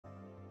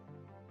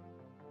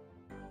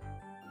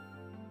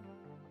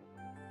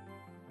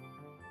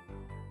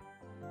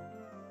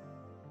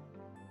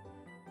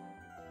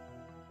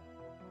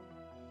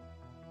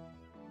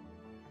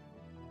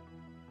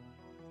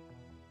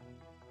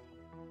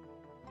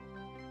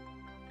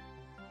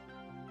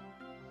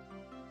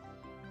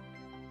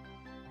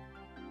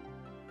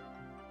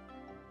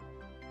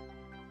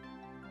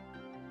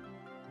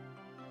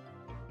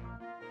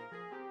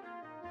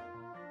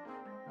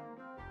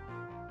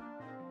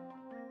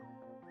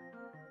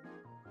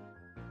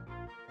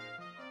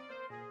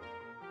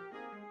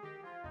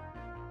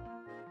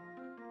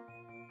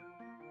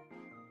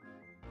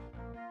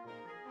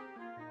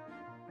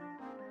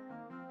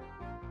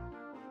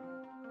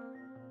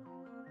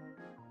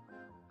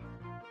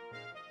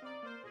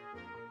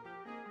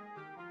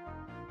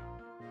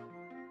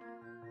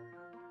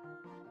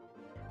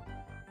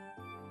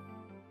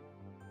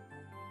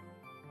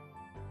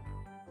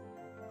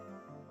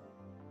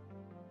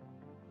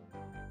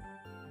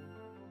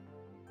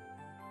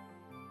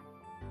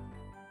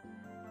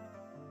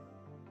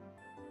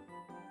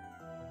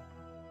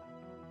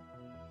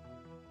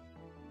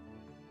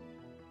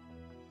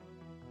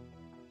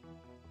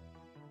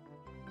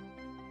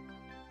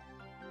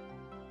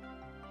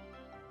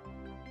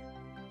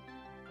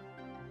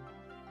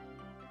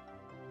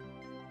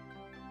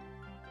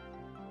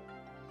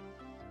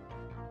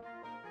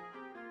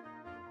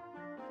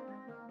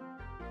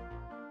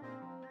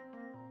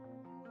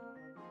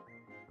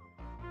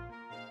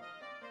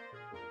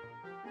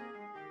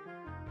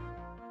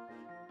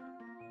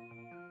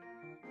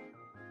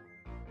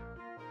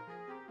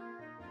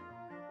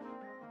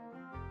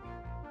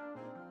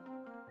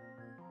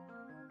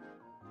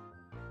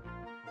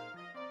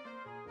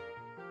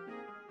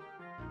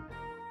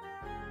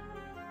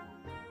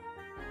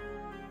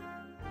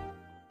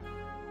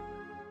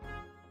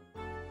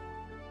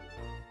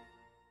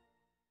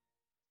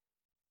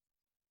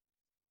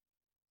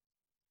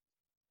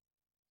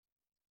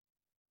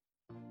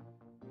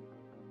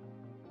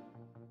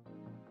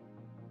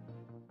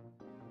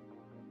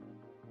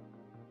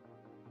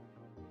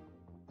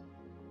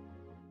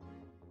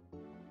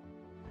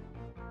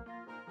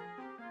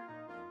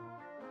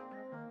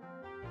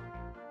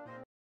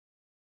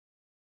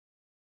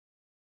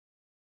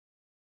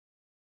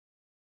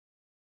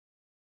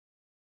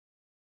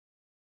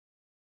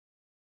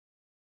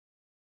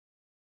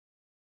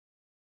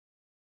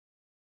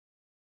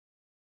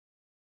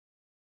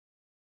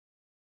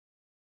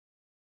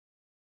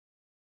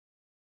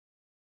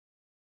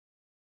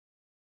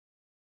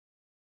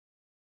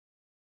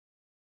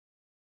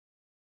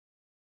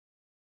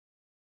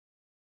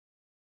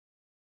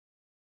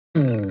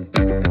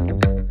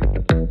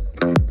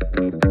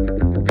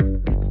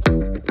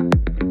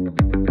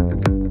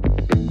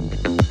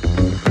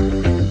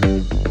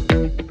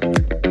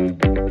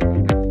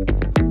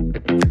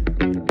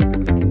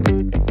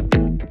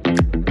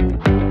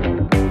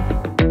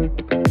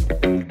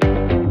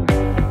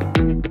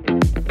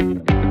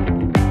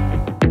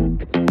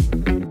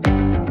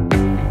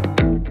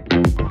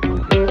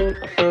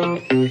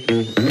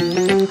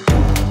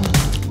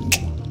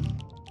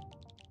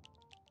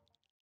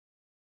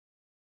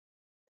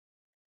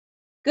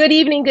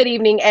Good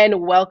evening,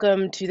 and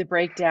welcome to The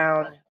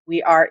Breakdown.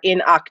 We are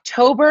in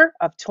October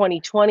of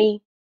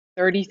 2020,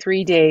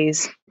 33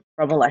 days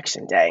from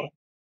Election Day.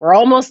 We're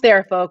almost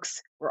there,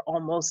 folks. We're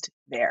almost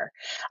there.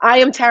 I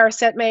am Tara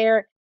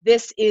Setmayer.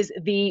 This is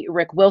the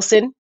Rick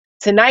Wilson.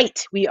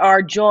 Tonight, we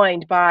are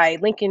joined by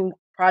Lincoln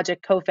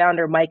Project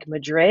co-founder Mike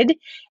Madrid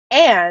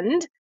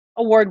and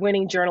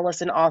award-winning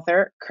journalist and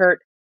author Kurt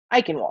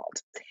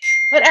Eichenwald.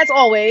 But as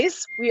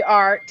always, we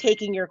are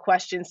taking your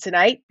questions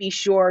tonight. Be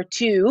sure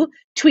to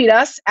tweet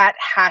us at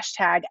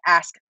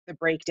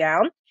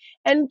 #AskTheBreakdown.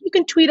 And you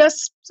can tweet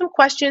us some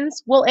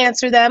questions. We'll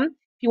answer them.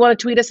 If you want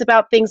to tweet us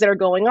about things that are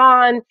going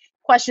on,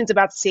 questions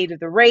about the state of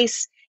the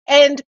race,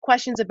 and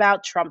questions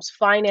about Trump's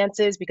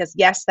finances, because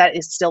yes, that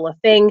is still a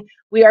thing.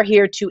 We are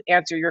here to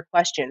answer your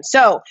questions.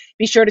 So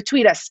be sure to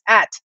tweet us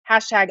at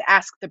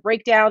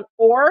 #AskTheBreakdown,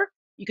 or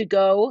you could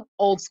go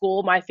old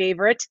school, my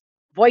favorite,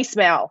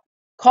 voicemail.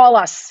 Call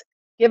us.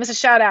 Give us a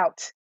shout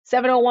out,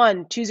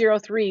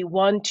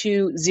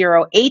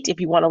 701-203-1208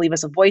 if you want to leave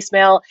us a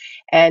voicemail,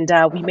 and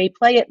we may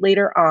play it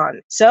later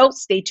on. So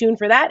stay tuned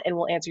for that, and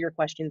we'll answer your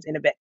questions in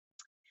a bit.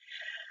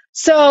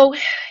 So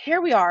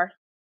here we are.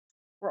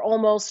 We're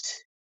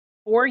almost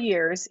 4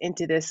 years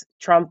into this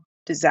Trump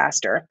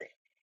disaster,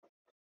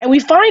 and we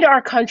find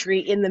our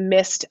country in the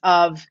midst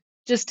of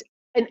just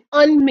an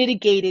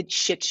unmitigated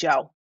shit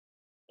show.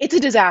 It's a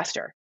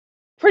disaster.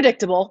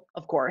 Predictable,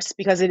 of course,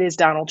 because it is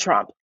Donald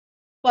Trump.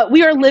 But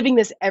we are living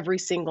this every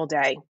single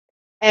day.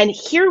 And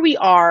here we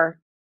are,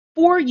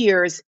 4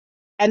 years,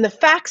 and the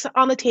facts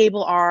on the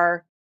table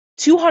are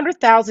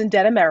 200,000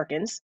 dead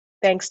Americans,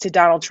 thanks to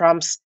Donald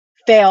Trump's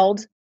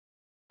failed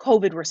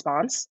COVID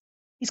response.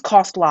 He's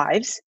cost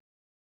lives.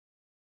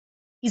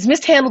 He's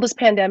mishandled this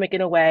pandemic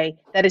in a way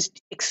that is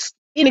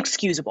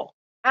inexcusable,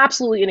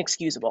 absolutely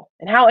inexcusable.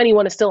 And how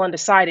anyone is still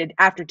undecided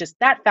after just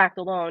that fact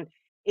alone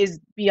is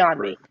beyond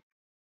me.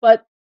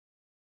 But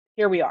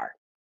here we are.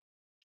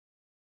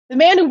 The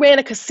man who ran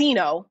a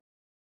casino,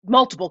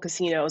 multiple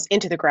casinos,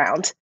 into the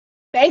ground,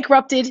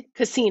 bankrupted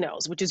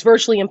casinos, which is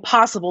virtually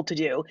impossible to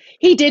do.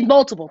 He did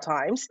multiple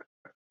times,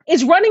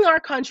 is running our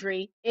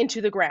country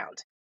into the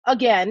ground.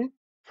 Again,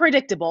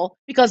 predictable,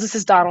 because this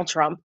is Donald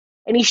Trump,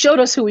 and he showed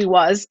us who he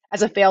was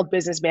as a failed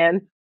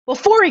businessman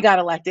before he got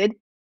elected,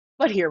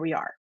 but here we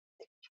are.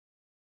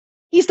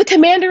 He's the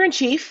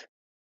commander-in-chief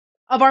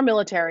of our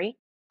military,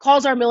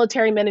 calls our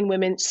military men and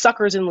women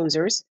suckers and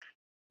losers.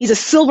 He's a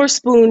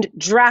silver-spooned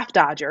draft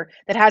dodger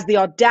that has the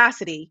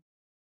audacity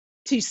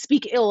to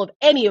speak ill of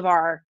any of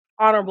our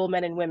honorable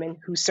men and women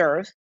who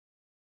serve.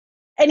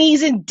 And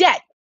he's in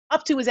debt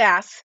up to his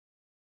ass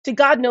to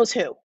God knows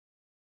who.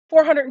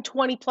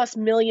 $420+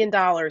 million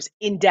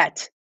in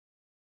debt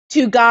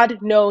to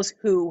God knows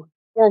who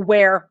or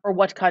where or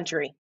what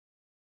country.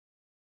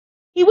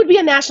 He would be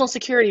a national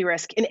security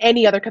risk in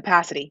any other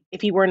capacity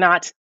if he were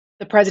not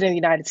the president of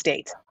the United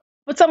States.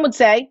 But some would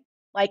say,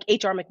 like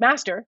H.R.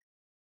 McMaster,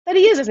 that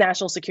he is a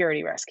national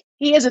security risk.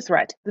 He is a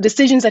threat. The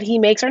decisions that he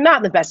makes are not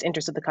in the best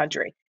interest of the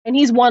country, and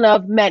he's one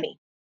of many.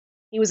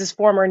 He was his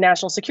former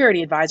national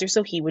security advisor,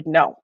 so he would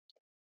know.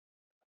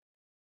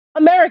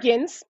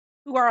 Americans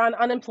who are on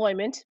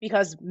unemployment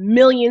because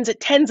millions,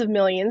 tens of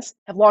millions,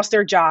 have lost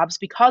their jobs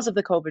because of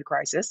the COVID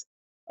crisis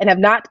and have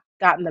not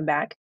gotten them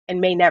back and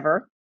may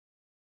never,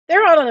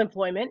 they're on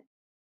unemployment.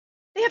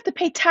 They have to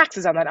pay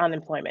taxes on that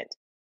unemployment.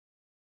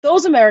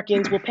 Those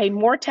Americans will pay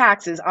more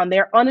taxes on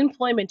their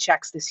unemployment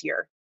checks this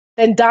year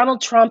than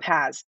Donald Trump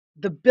has,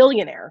 the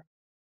billionaire,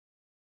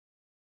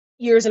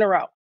 years in a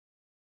row.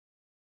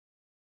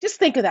 Just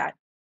think of that.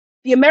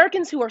 The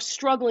Americans who are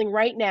struggling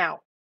right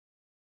now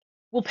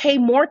will pay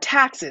more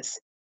taxes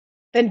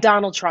than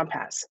Donald Trump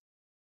has.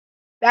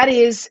 That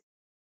is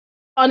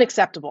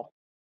unacceptable.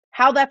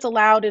 How that's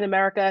allowed in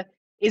America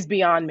is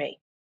beyond me.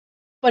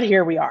 But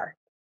here we are.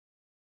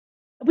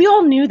 We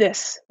all knew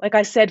this, like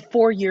I said,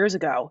 4 years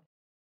ago.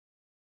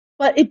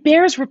 But it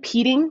bears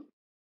repeating.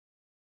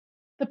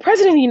 The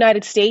President of the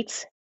United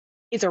States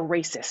is a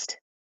racist.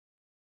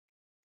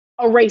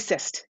 A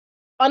racist.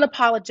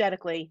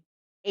 Unapologetically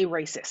a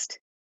racist.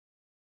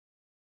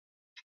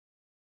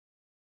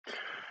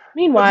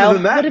 Meanwhile,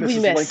 what did we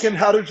miss? Lincoln,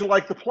 how did you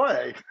like the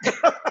play?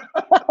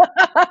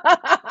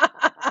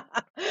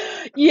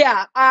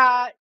 Yeah,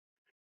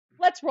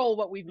 let's roll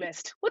what we've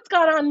missed. What's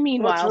gone on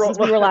meanwhile since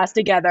we were last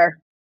together?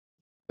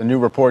 The new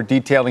report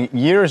detailing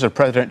years of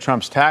President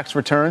Trump's tax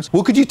returns.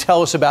 What could you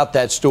tell us about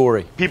that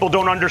story? People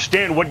don't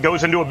understand what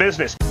goes into a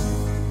business.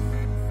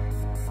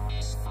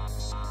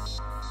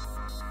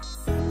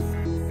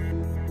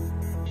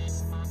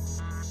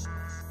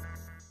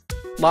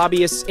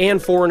 Lobbyists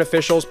and foreign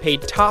officials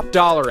paid top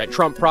dollar at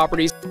Trump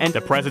properties. And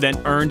the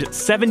president earned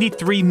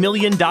 $73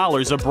 million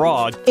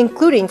abroad,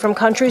 including from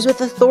countries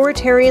with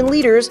authoritarian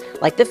leaders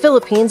like the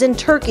Philippines and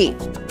Turkey.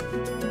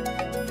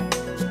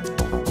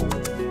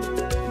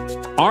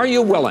 Are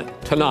you willing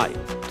tonight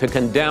to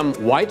condemn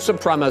white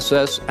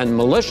supremacists and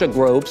militia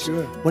groups?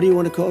 Sure. What do you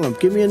want to call them?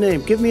 Give me a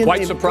name. Give me a white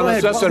name.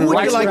 Supremacists and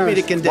white like me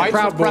to condemn? White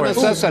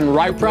supremacists and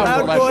right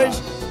Proud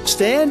Boys,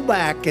 stand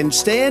back and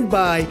stand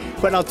by.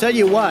 But I'll tell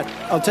you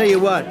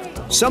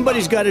what.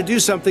 Somebody's got to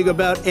do something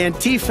about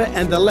Antifa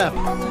and the left.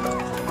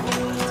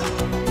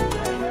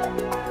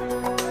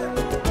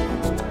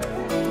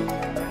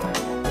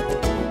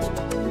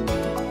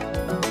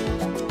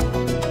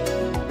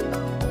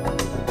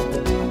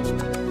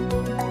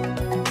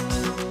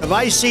 If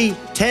I see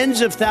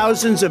tens of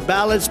thousands of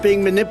ballots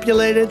being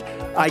manipulated,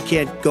 I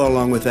can't go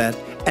along with that.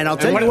 And I'll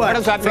tell you what,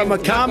 does that from mean,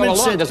 a common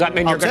sense, does that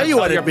mean I'll you're tell going you to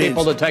what tell your it means.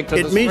 people to take to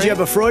the It means you have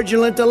a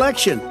fraudulent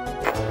election.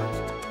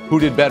 Who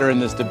did better in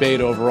this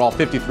debate overall?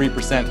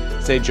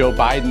 53% say Joe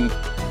Biden.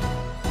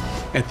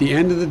 At the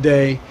end of the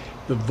day,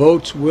 the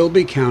votes will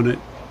be counted,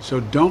 so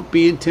don't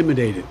be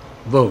intimidated.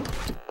 Vote.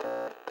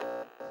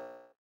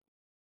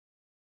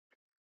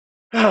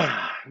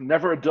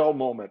 Never a dull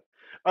moment.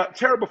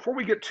 Tara, before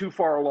we get too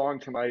far along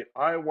tonight,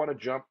 I want to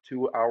jump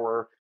to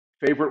our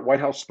favorite White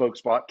House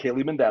spokesbot,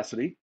 Kayleigh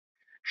Mendacity.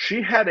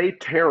 She had a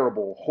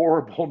terrible,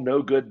 horrible,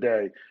 no good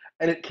day,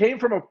 and it came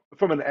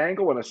from an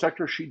angle and a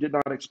sector she did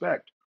not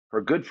expect. Her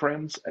good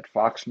friends at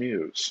Fox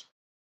News.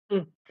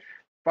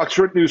 Fox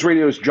News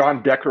Radio's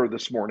John Decker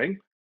this morning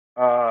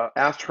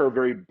asked her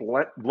very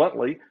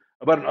bluntly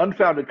about an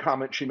unfounded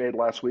comment she made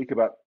last week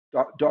about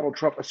Donald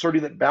Trump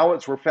asserting that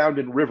ballots were found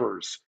in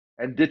rivers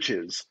and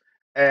ditches.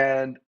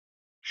 And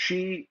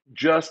she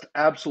just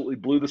absolutely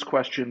blew this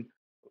question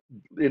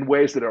in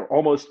ways that are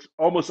almost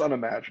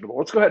unimaginable.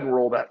 Let's go ahead and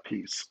roll that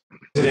piece.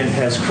 The president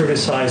has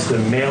criticized the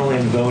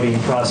mail-in voting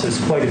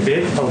process quite a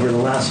bit over the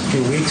last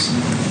few weeks.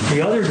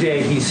 The other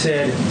day he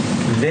said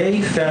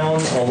they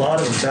found a lot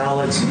of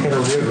ballots in a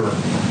river.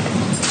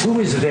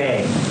 Who is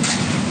they?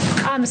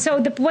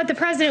 What the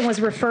president was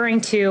referring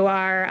to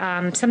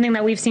are something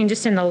that we've seen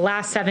just in the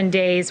last 7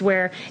 days,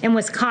 where in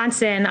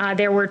Wisconsin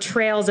there were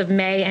trails of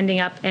May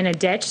ending up in a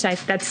ditch.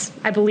 That's,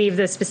 I believe,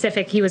 the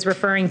specific he was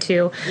referring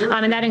to,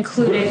 and that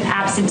included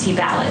absentee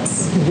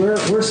ballots.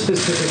 We're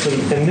specifically,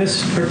 in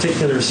this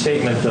particular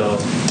statement, though,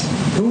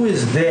 who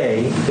is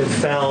they that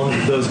found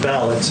those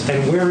ballots,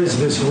 and where is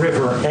this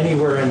river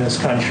anywhere in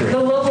this country? The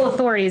local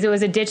authorities. It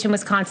was a ditch in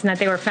Wisconsin that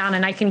they were found,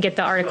 and I can get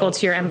the article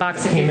to your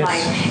inbox if you'd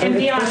like. And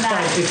beyond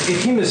that,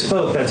 if he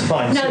misspoke, that's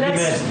fine. No, He meant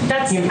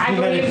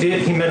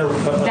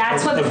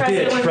that's what the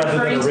president was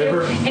referring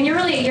to. And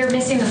you're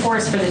missing the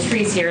forest for the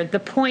trees here. The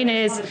point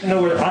is,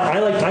 no,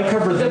 I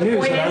cover the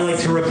news, and I like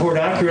to report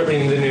accurately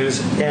in the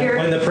news. And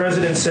when the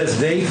president says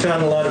they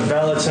found a lot of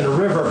ballots in a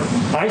river,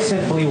 I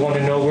simply want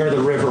to know where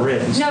the river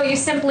is. No, you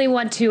simply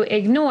want to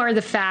ignore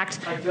the fact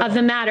of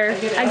the matter.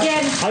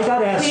 Again, I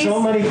got asked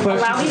so many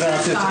questions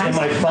about this in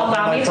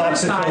my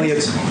Fox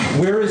affiliates.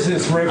 Where is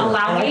this river? And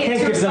I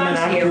can't give them an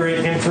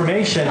accurate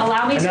information.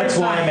 And that's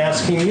why I'm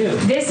asking you.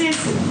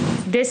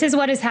 This is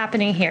what is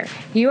happening here.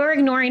 You are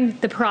ignoring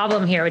the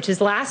problem here, which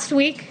is last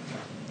week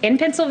in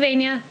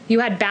Pennsylvania, you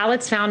had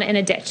ballots found in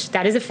a ditch.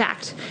 That is a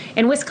fact.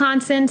 In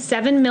Wisconsin,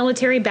 7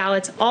 military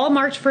ballots, all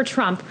marked for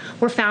Trump,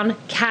 were found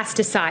cast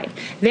aside.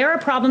 There are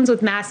problems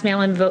with mass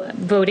mail-in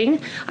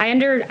voting.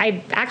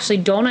 I actually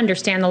don't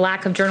understand the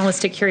lack of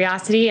journalistic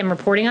curiosity and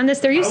reporting on this.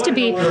 There used to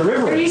be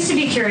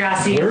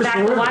curiosity. In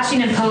fact, the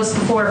Washington Post,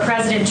 before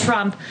President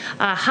Trump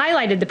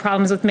highlighted the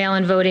problems with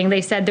mail-in voting,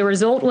 they said the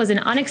result was an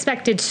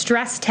unexpected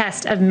stress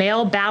test of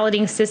mail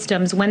balloting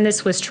systems when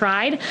this was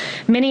tried,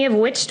 many of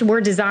which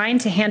were designed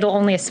to handle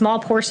only a small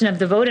portion of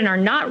the vote and are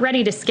not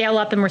ready to scale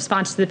up in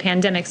response to the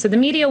pandemic. So the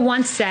media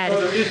once said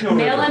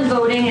mail-in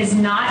voting is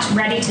not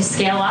ready to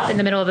scale up in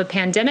the middle of a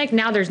pandemic.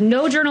 Now there's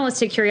no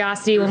journalistic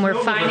curiosity when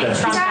we're finding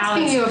Trump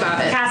ballots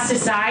cast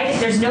aside.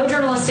 There's no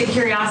journalistic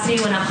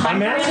curiosity when 100,000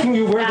 I'm asking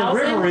you where the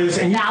river is,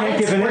 and you can't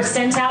give an were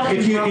sent out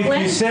in Brooklyn.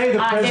 If you say the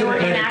president they were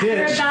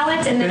inaccurate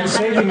ballots, and then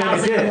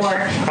 100,000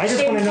 more. I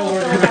just want to know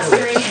where the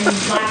river is. And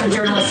lack of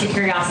journalistic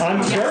curiosity.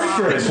 I'm very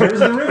curious. Where's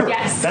the river?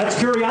 Yes. That's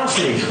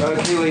curiosity.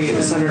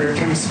 Kayleigh, Senator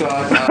Tim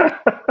Scott.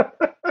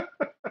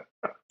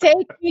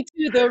 Take me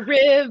to the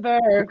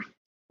river.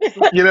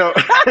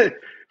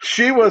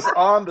 She was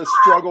on the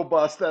struggle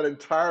bus that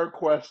entire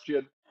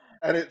question,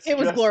 and it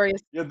was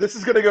glorious. Yeah, this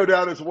is going to go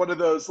down as one of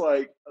those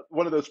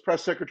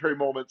press secretary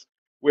moments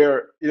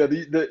where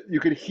you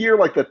could hear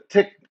like the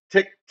tick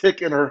tick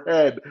tick in her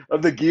head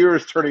of the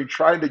gears turning,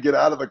 trying to get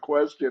out of the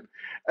question,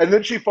 and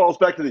then she falls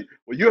back to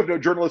you have no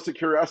journalistic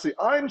curiosity.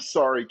 I'm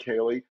sorry,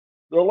 Kayleigh.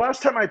 The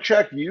last time I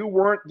checked, you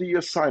weren't the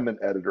assignment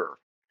editor.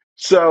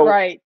 So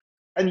right.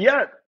 And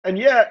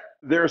yet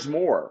there's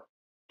more.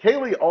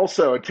 Kayleigh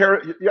also, and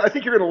Tara, I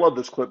think you're going to love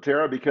this clip,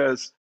 Tara,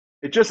 because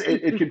it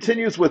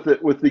continues with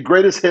the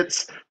greatest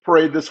hits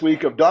parade this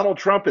week of Donald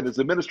Trump and his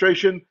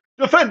administration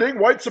defending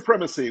white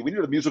supremacy. We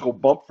need a musical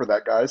bump for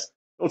that, guys.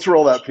 Let's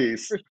roll that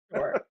piece. For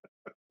sure.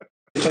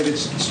 If I could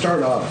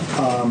start off,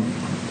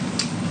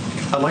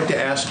 I'd like to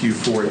ask you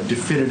for a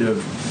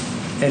definitive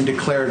and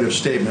declarative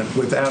statement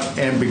without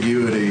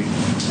ambiguity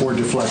or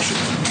deflection.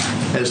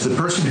 As the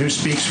person who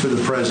speaks for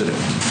the president,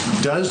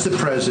 does the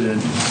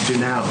president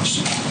denounce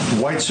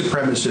white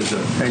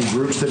supremacism and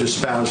groups that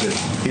espouse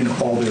it in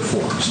all their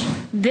forms?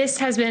 This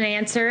has been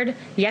answered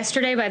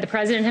yesterday by the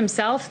president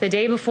himself, the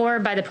day before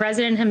by the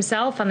president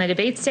himself on the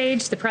debate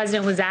stage. The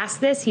president was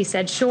asked this. He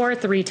said, sure,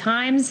 3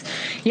 times.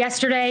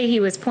 Yesterday, he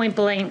was point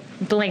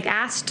blank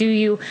asked, do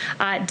you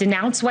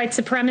denounce white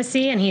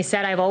supremacy? And he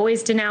said, I've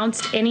always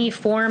denounced any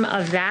form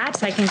of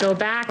that. I can go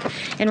back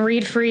and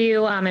read for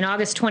you in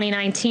August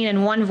 2019,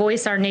 in one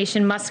voice, our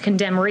nation must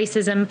condemn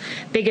racism,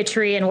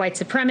 bigotry, and white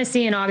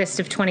supremacy. In August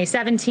of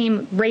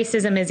 2017,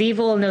 racism is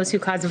evil, and those who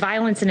cause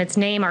violence in its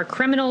name are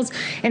criminals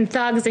and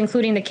thugs,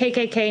 including the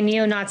KKK,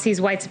 neo-Nazis,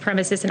 white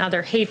supremacists, and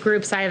other hate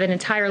groups. I have an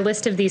entire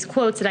list of these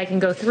quotes that I can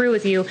go through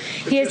with you.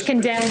 He has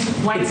condemned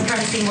white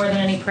supremacy more than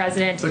any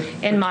president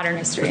in modern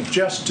history. But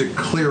just to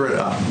clear it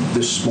up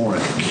this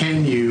morning,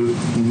 can you,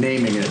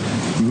 naming it,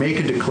 make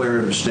a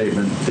declarative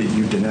statement that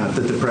you denounce,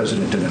 that the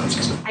president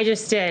denounces it? I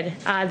just did.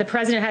 The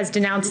president has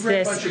denounced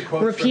this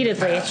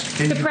repeatedly.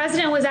 The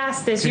president was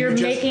asked this.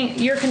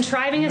 You're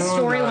contriving a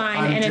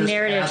storyline and a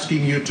narrative. I'm just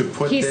asking you to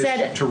put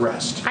this to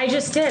rest. I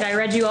just did. I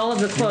read you all of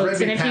the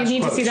quotes, and if you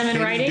need to see them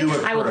in writing,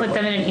 I will put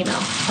them in an email.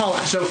 Paula.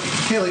 So,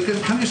 Kayleigh,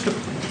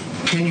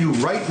 can you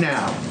right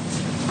now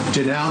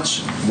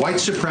denounce white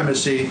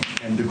supremacy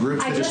and the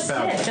groups that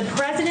espouse it? The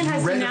president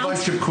has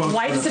denounced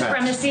white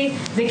supremacy,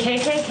 the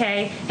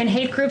KKK, and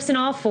hate groups in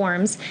all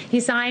forms. He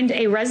signed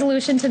a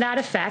resolution to that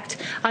effect.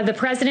 The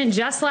president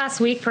just last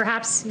week,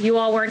 perhaps you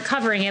all weren't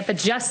covering it, but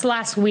just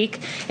last week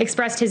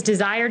expressed his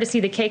desire to see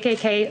the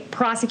KKK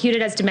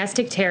prosecuted as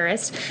domestic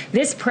terrorists.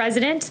 This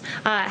president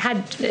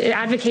had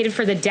advocated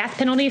for the death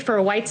penalty for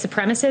a white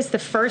supremacist, the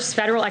first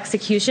federal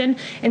execution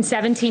in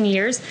 17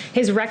 years.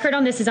 His record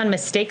on this is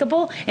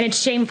unmistakable, and it's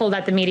shameful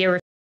that the media.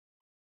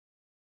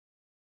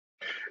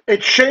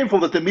 It's shameful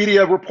that the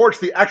media reports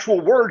the actual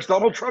words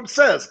Donald Trump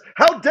says.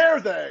 How dare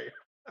they?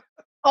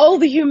 Oh,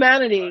 the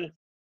humanity.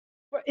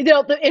 You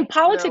know, in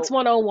Politics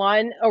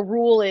 101, a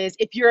rule is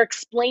if you're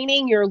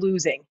explaining, you're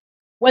losing.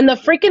 When the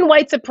freaking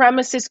white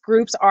supremacist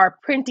groups are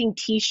printing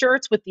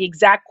T-shirts with the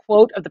exact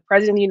quote of the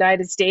President of the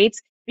United States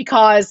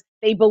because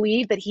they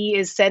believe that he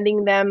is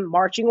sending them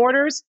marching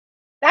orders,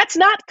 that's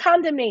not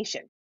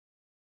condemnation.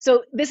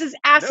 So this is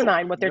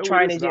asinine what they're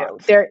trying to do.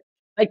 They're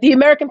like, the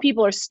American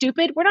people are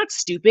stupid. We're not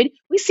stupid.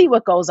 We see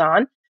what goes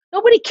on.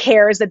 Nobody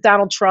cares that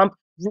Donald Trump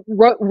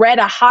read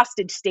a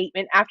hostage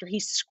statement after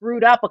he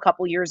screwed up a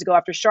couple years ago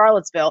after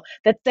Charlottesville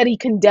that said he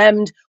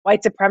condemned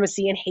white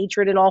supremacy and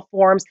hatred in all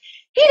forms.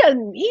 He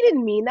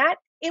didn't mean that.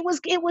 It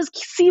was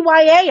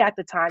CYA at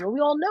the time, and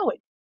we all know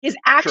it. His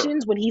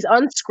actions when he's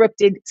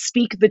unscripted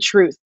speak the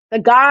truth. The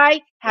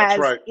guy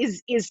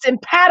is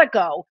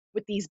simpatico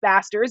with these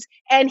bastards,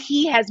 and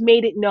he has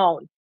made it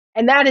known.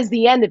 And that is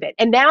the end of it.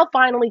 And now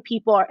finally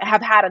people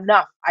have had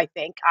enough, I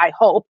think, I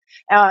hope.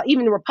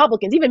 Even the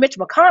Republicans, even Mitch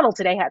McConnell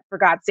today for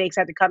God's sakes,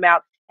 had to come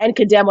out and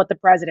condemn what the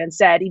president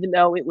said, even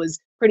though it was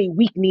pretty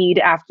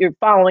weak-kneed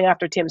following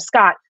after Tim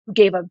Scott, who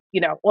gave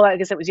I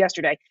guess it was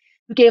yesterday,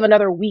 who gave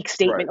another weak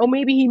statement. Oh,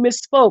 maybe he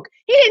misspoke.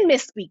 He didn't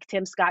misspeak,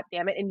 Tim Scott,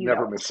 damn it. And you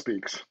never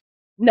misspeaks.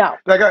 No.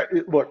 That guy,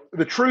 look,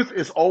 the truth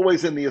is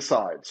always in the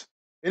asides.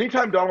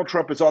 Anytime Donald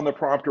Trump is on the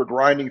prompter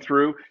grinding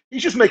through,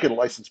 he's just making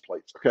license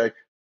plates, okay?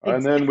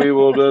 And then we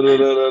will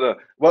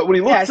But when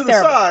he looks to the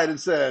side and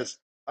says,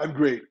 I'm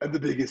great, I'm the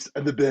biggest,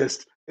 I'm the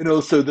best, and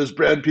also there's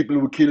brand people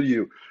who will kill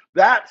you,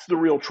 that's the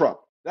real Trump.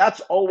 That's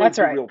always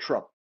the real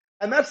Trump.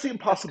 And that's the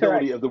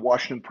impossibility of the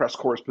Washington press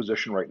corps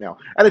position right now.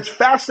 And it's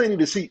fascinating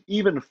to see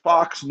even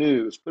Fox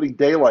News putting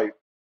daylight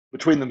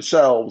between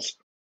themselves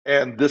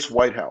and this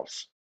White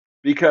House.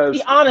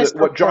 Because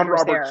what John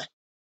Roberts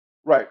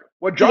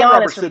what John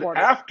Roberts did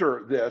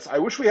after this, I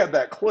wish we had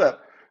that clip,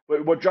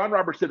 but what John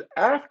Roberts did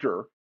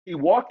after, he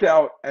walked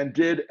out and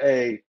did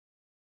a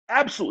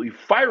absolutely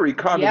fiery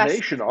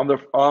condemnation on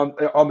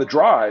the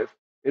drive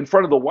in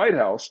front of the White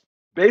House,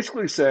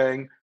 basically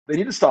saying they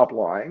need to stop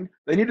lying.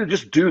 They need to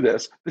just do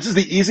this. This is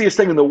the easiest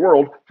thing in the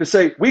world to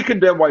say, we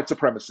condemn white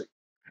supremacy.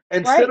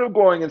 Instead of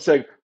going and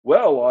saying,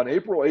 well, on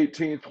April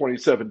 18th,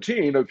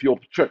 2017, if you'll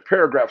check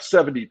paragraph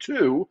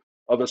 72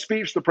 of a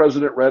speech the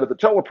president read at the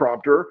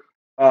teleprompter,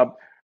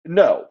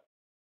 no.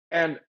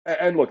 And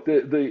look,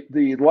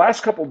 the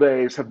last couple of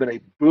days have been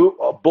a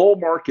bull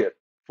market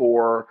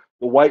for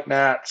the white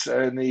gnats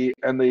and the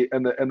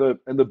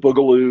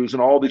boogaloos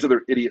and all these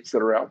other idiots that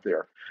are out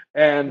there.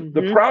 And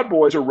the Proud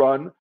Boys are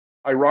run,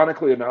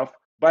 ironically enough,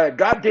 by a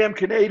goddamn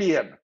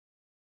Canadian.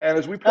 And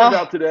as we pointed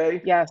out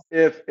today,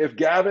 if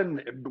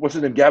Gavin, what's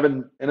his name,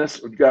 Gavin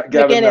Innes,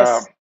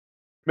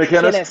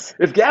 McInnes.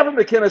 If Gavin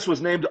McInnes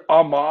was named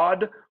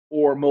Ahmad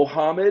or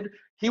Mohammed,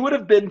 he would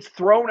have been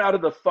thrown out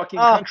of the fucking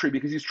country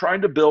because he's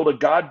trying to build a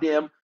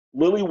goddamn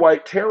lily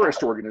white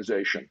terrorist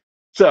organization.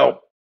 So,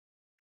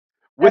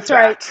 with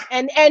that's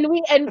right.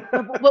 And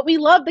what we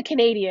love the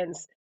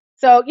Canadians.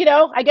 So, you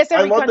know, I guess I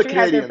every love the country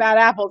has their Canadians. bad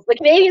apples. The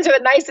Canadians are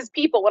the nicest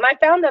people. When I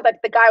found out that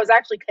the guy was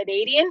actually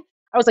Canadian,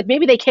 I was like,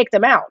 maybe they kicked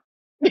him out.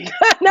 That's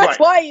Right,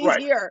 why he's right.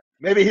 here.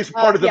 Maybe he's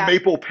part of the Yeah,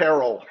 Maple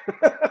Peril.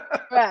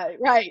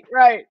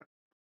 right.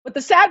 But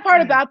the sad part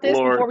about this,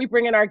 Lord. before we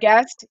bring in our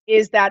guest,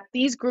 is that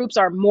these groups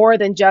are more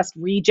than just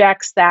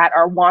rejects that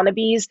are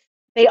wannabes.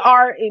 They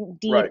are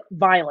indeed Right.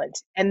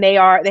 violent, and they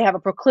have a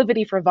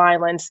proclivity for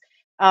violence.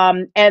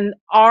 And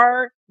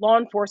our law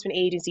enforcement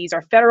agencies,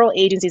 our federal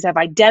agencies, have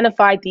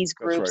identified these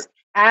That's right. groups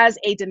as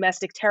a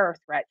domestic terror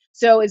threat.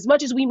 So as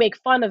much as we make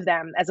fun of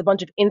them as a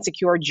bunch of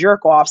insecure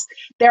jerk offs,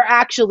 they're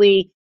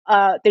actually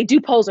they do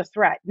pose a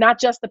threat. Not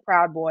just the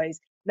Proud Boys,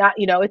 not,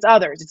 you know, it's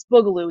others, it's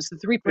Boogaloos, the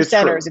Three It's true.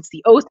 Percenters, it's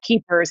the Oath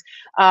Keepers.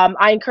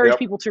 I encourage Yep.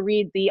 people to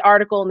read the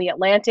article in the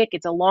Atlantic.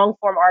 It's a long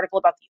form article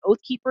about the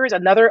Oath Keepers,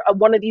 another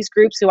one of these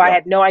groups who I Yep.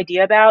 had no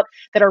idea about,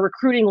 that are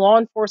recruiting law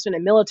enforcement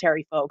and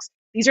military folks.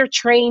 These are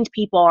trained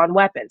people on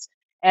weapons,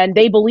 and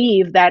they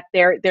believe that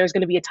there's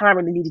going to be a time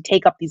when they need to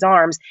take up these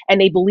arms, and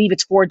they believe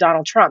it's for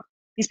Donald Trump.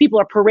 These people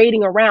are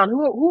parading around.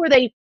 Who are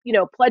they, you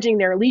know, pledging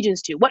their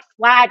allegiance to? What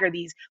flag are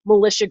these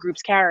militia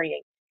groups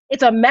carrying?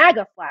 It's a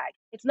MAGA flag.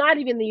 It's not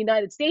even the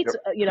United States,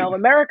 Yep. you know,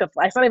 America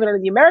flag. It's not even under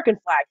the American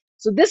flag.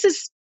 So this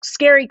is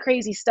scary,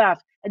 crazy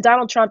stuff. And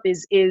Donald Trump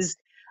is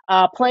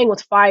playing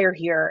with fire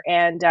here.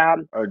 And I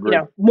you agree.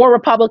 know, more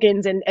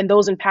Republicans and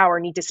those in power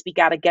need to speak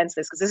out against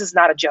this, because this is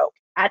not a joke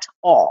at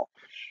all.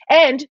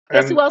 And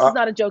guess who And else is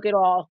not a joke at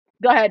all?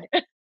 Go ahead.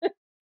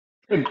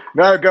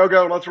 no, go.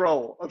 Let's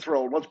roll. Let's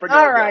bring in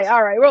All our right, guest.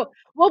 all right. Well,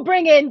 we'll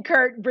bring in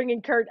Kurt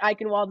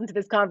Eichenwald into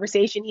this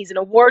conversation. He's an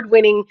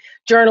award-winning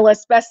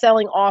journalist,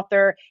 best-selling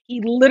author.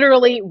 He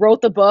literally wrote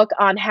the book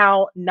on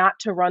how not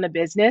to run a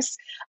business.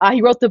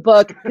 He wrote the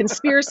book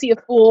Conspiracy of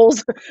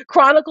Fools,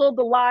 chronicled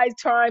the lies,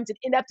 crimes, and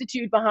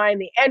ineptitude behind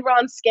the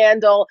Enron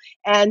scandal.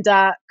 And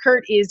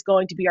Kurt is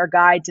going to be our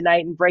guide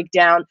tonight and break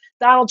down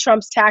Donald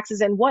Trump's taxes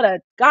and what a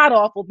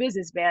god-awful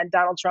businessman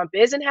Donald Trump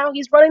is, and how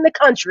he's running the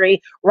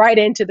country right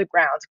into the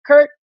ground.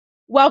 Kurt,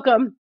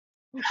 welcome.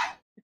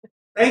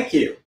 Thank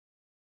you.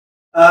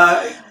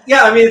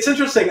 Yeah, I mean, it's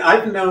interesting.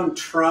 I've known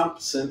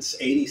Trump since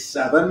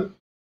 '87,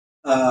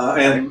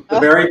 and the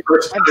very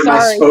first time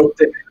I spoke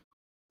to him,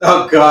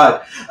 oh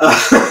God,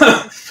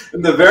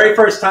 and the very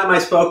first time I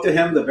spoke to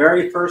him, the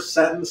very first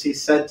sentence he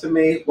said to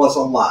me was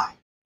a lie.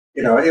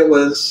 You know,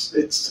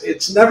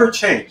 it's never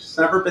changed. It's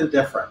never been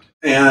different.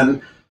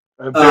 And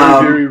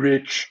very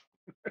rich.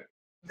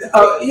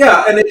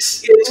 Yeah, and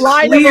it's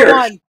lie clear.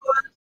 Number one.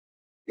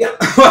 Yeah,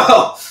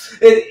 well,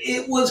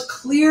 it was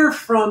clear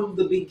from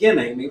the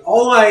beginning. I mean,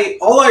 all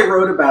I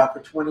wrote about for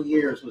 20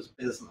 years was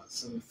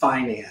business and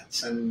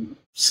finance and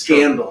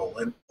scandal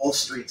and Wall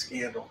Street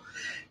scandal.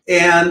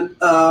 And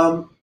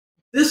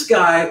this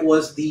guy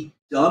was the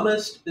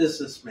dumbest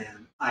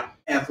businessman I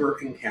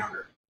ever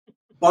encountered,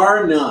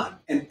 bar none.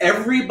 And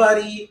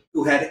everybody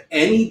who had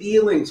any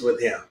dealings with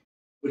him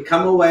would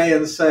come away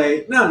and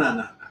say,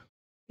 no,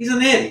 he's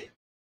an idiot.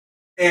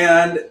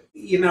 And,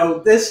 you know,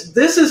 this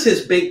is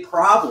his big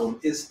problem,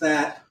 is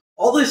that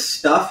all this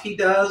stuff he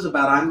does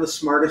about I'm the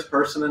smartest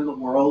person in the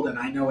world and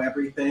I know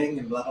everything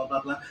and blah, blah,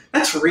 blah, blah,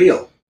 that's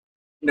real.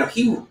 You know,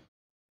 he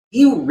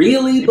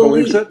really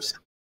believes it.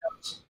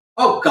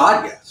 Oh,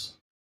 God, yes.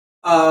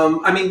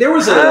 I mean, there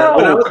was when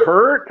I was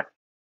Kurt?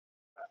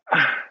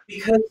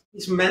 Because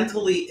he's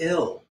mentally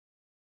ill.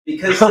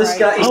 Because this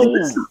guy,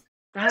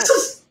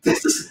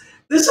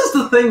 this is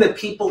the thing that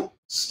people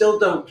still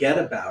don't get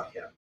about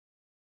him.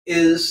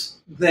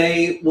 Is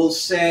they will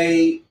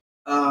say,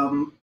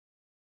 when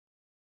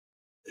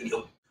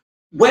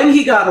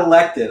he got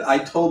elected, I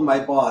told my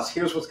boss,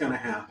 here's what's going to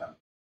happen.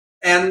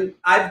 And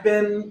I've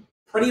been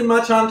pretty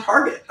much on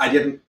target. I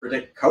didn't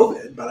predict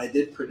COVID, but I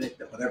did predict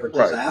that whatever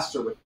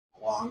disaster would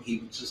come along, he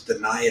would just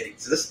deny it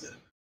existed,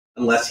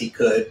 unless he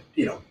could,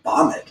 you know,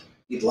 bomb it.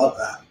 He'd love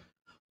that.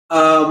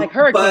 Like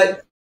hurricanes.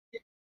 But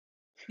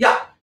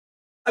yeah.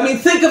 I mean,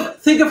 think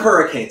of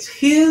hurricanes.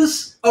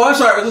 I'm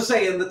sorry, I was going to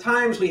say, in the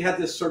Times, we had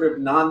this sort of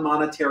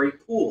non-monetary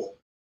pool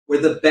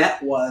where the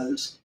bet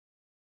was,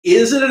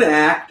 is it an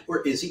act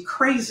or is he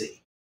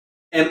crazy?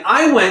 And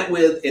I went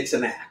with, it's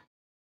an act.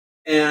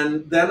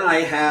 And then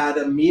I had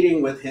a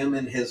meeting with him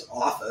in his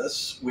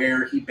office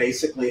where he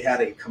basically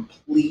had a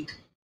complete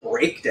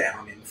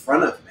breakdown in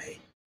front of me.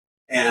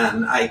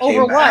 And I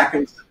came back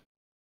and said,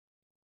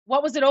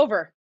 what was it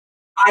over?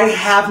 I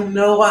have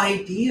no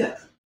idea.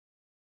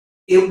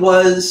 I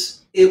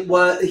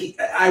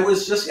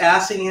was just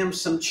asking him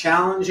some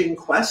challenging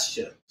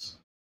questions.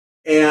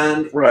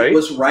 And it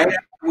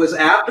was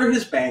after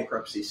his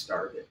bankruptcy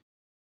started,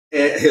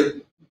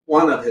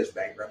 one of his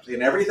bankruptcy,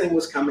 and everything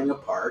was coming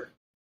apart.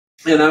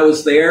 And I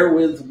was there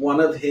with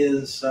one of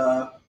his,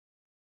 I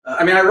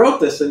wrote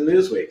this in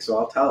Newsweek, so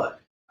I'll tell it.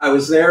 I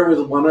was there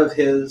with with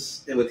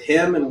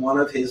him and one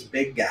of his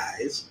big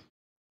guys.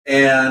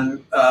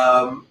 And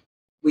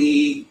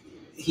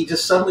he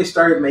just suddenly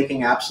started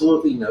making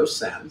absolutely no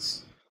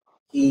sense.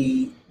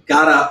 He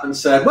got up and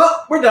said,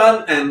 well, we're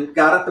done, and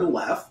got up and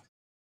left.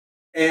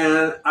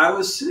 And I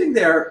was sitting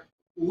there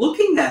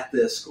looking at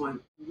this going,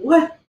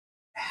 what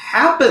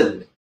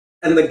happened?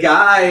 And the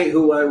guy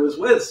who I was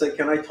with said,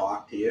 can I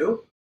talk to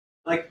you?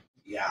 Like,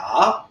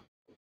 yeah.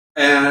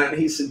 And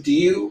he said,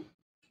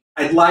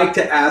 I'd like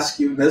to ask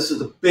you, this is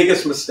the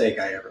biggest mistake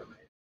I ever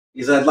made.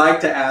 He said, I'd like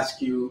to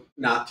ask you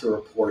not to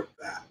report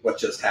that, what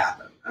just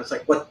happened. I was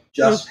like, what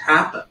just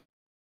happened?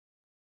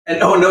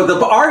 And oh no,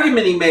 the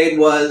argument he made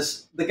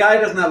was the guy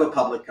doesn't have a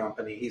public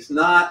company. He's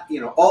not,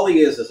 all he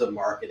is a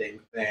marketing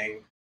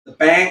thing. The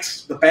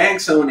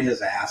banks own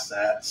his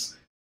assets.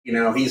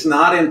 He's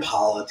not in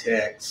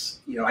politics.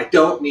 I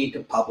don't need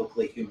to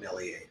publicly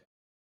humiliate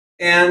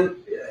him.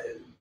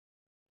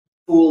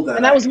 And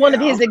that was one of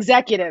his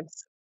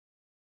executives.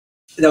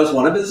 That was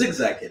one of his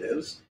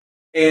executives.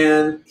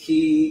 And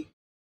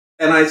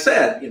I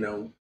said,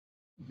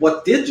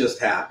 what did just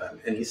happen?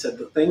 And he said,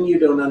 the thing you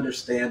don't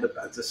understand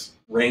about this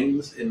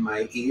rings in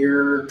my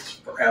ears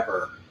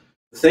forever.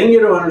 The thing you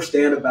don't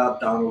understand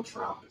about Donald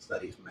Trump is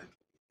that he's mentally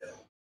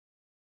ill.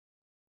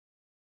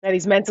 That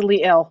he's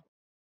mentally ill.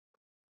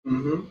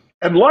 Mm-hmm.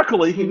 And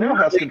luckily, he now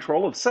has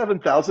control of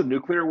 7,000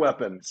 nuclear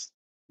weapons.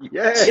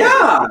 Yay!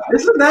 Yeah,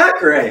 isn't that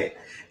great?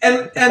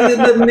 And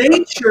the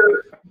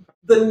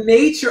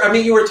nature. I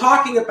mean, you were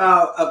talking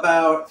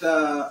about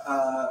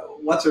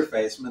what's her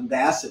face,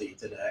 mendacity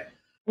today.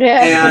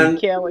 Yeah, and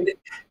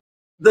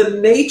the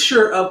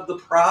nature of the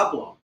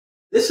problem.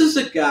 This is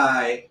a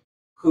guy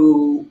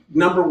who,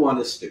 number one,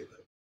 is stupid.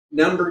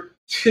 Number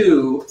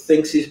two,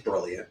 thinks he's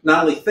brilliant.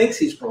 Not only thinks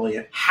he's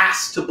brilliant,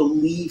 has to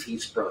believe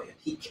he's brilliant.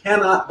 He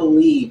cannot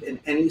believe in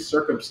any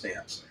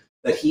circumstance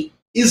that he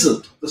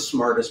isn't the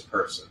smartest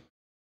person.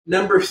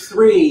 Number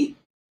three,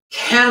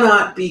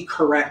 cannot be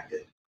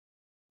corrected.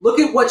 Look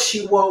at what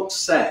she won't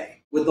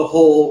say with the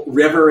whole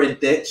river and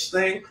ditch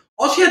thing.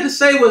 All she had to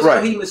say was,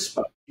 oh, he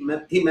misspoke.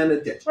 He meant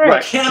a ditch.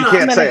 Right. She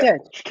can't say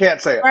it. She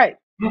can't say it. Right.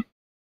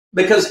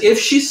 Because if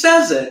she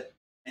says it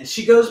and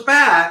she goes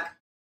back,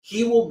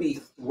 he will be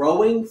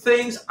throwing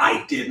things.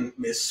 I didn't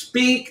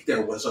misspeak.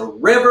 There was a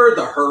river.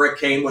 The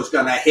hurricane was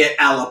going to hit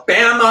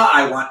Alabama.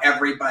 I want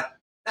everybody.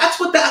 That's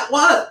what that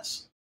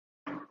was.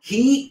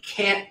 He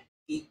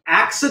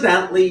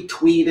accidentally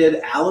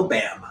tweeted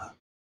Alabama.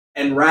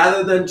 And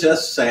rather than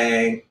just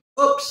saying,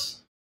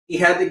 oops, he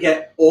had to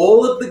get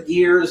all of the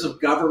gears of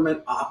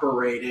government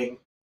operating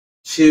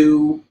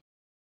to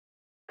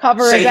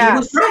cover his ass. He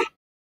was right.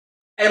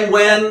 And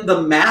when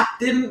the map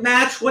didn't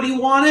match what he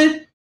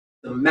wanted,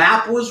 the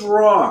map was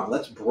wrong.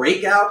 Let's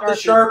break out the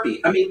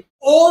Sharpie. I mean,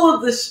 all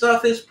of this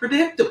stuff is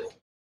predictable.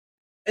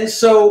 And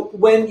so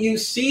when you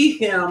see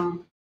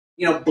him,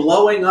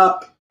 blowing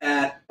up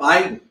at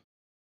Biden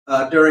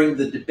during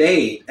the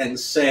debate and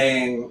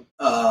saying,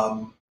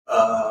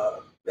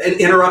 and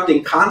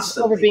interrupting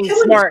constantly, over being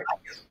smart.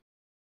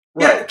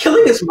 Yeah,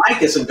 killing his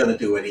mic isn't going to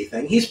do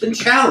anything. He's been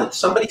challenged.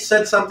 Somebody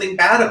said something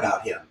bad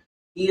about him.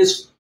 He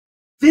is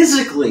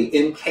physically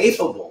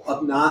incapable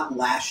of not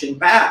lashing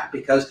back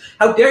because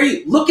how dare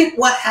you? Look at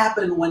what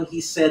happened when he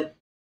said,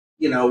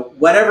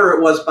 whatever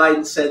it was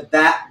Biden said,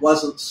 that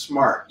wasn't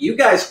smart. You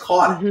guys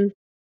caught it.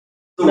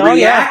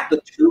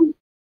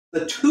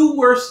 The two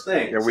worst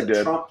things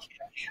that Trump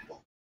can't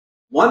handle.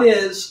 One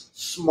is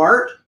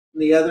smart,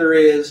 and the other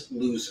is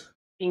loser.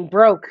 Being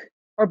broke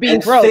or being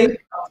broke.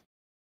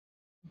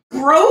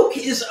 Broke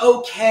is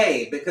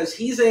okay because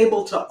he's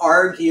able to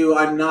argue,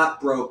 I'm not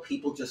broke.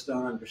 People just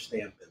don't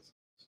understand business.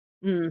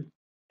 Mm.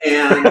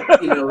 And,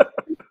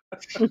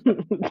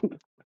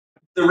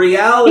 the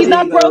reality, he's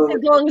not broke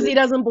as long as he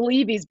doesn't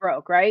believe he's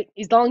broke, right?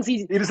 As long as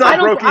he's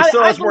not broke, he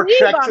still has more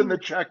checks in the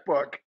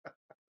checkbook.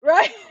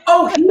 Right.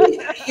 Oh,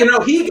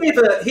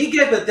 he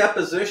gave a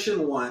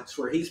deposition once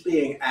where he's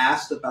being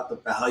asked about the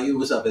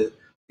values of it,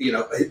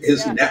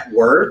 his net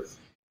worth.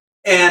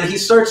 And he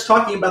starts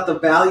talking about the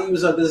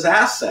values of his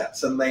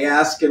assets. And they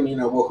ask him,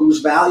 well, who's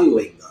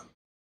valuing them?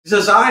 He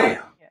says, I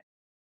am.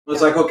 I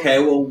was like, okay,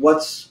 well,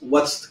 what's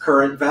the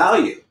current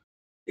value?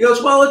 He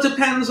goes, well, it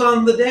depends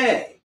on the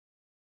day.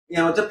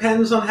 It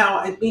depends on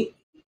how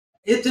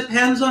it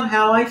depends on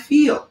how I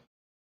feel.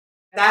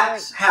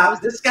 That's how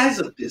this guy's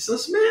a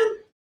businessman.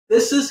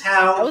 This is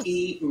how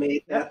he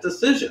made that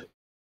decision.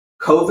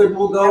 COVID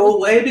will go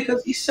away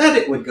because he said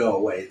it would go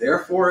away.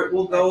 Therefore, it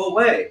will go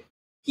away.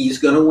 He's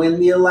going to win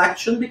the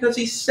election because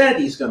he said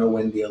he's going to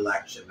win the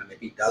election. And if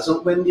he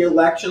doesn't win the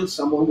election,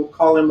 someone will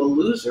call him a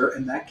loser,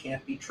 and that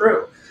can't be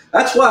true.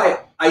 That's why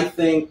I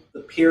think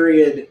the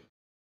period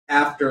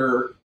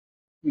after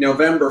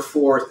November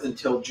 4th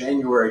until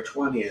January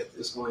 20th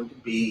is going to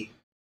be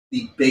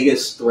the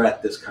biggest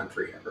threat this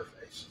country ever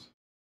faces.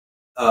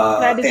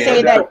 Can I just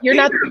say that you're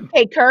not,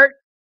 hey, Kurt,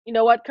 you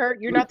know what, Kurt?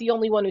 You're not the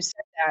only one who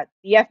said that.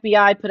 The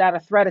FBI put out a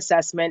threat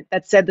assessment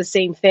that said the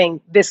same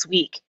thing this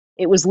week.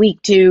 It was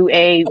leaked to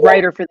a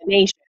writer for The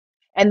Nation.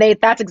 And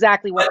that's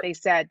exactly what they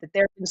said, that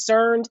they're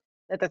concerned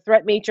that the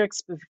threat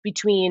matrix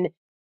between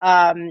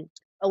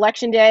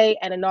Election Day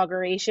and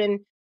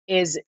inauguration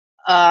is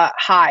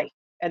high,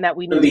 and that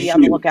we need to be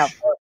on the lookout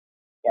for it.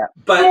 Yeah.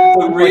 But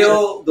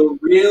the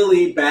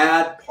really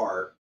bad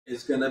part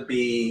is going to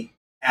be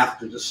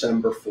after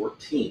December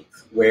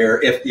 14th,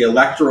 where if the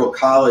Electoral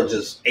College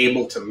is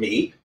able to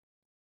meet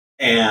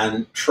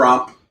and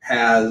Trump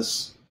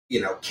has,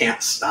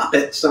 can't stop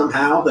it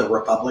somehow. The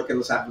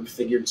Republicans haven't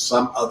figured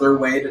some other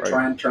way to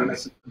try and turn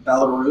us into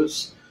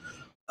Belarus.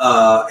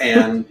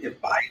 And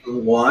if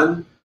Biden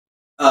won,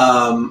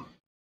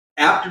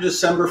 after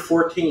December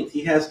 14th,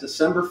 he has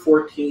December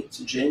 14th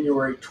to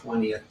January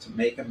 20th to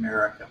make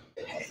America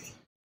pay.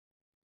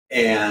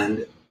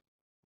 And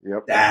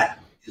that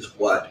is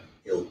what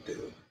he'll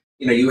do.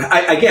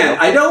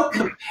 I don't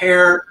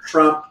compare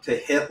Trump to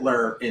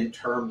Hitler in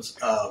terms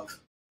of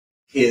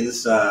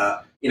his,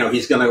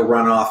 he's going to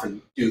run off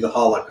and do the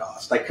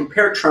Holocaust. I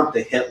compare Trump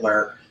to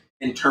Hitler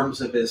in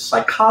terms of his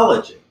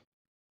psychology.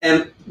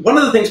 And one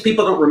of the things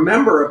people don't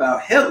remember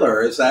about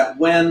Hitler is that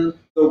when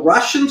the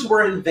Russians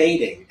were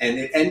invading, and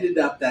it ended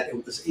up that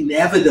it was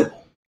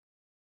inevitable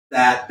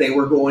that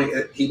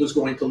he was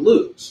going to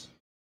lose,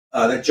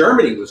 that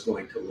Germany was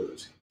going to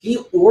lose, he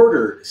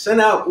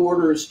sent out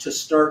orders to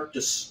start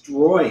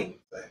destroying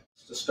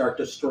things, to start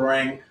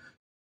destroying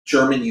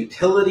German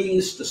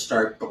utilities, to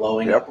start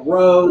blowing up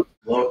roads,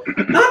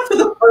 not for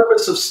the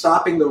purpose of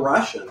stopping the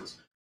Russians,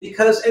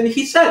 and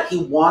he said he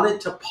wanted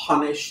to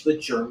punish the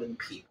German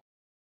people.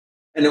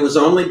 And it was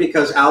only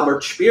because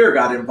Albert Speer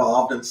got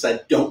involved and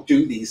said, don't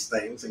do these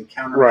things, and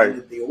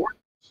countermanded the orders,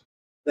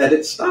 that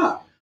it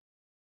stopped.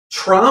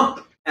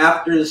 Trump,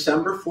 after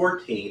December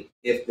 14th,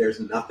 if there's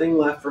nothing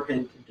left for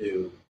him to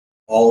do,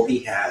 all he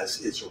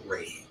has is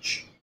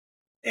rage.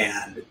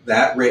 And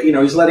that rage,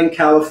 he's letting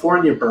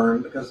California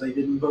burn because they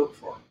didn't vote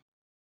for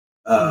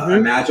him.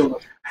 Imagine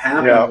what's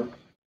happening.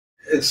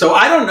 Yeah. And so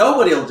I don't know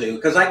what he'll do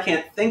because I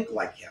can't think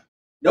like him.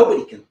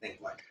 Nobody can think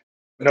like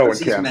him. No one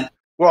can.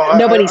 Well,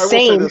 nobody's I will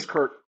sane. say this,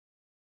 Kurt.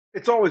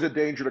 It's always a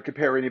danger to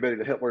compare anybody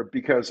to Hitler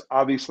because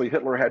obviously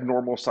Hitler had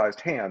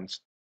normal-sized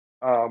hands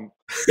and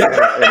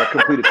a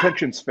complete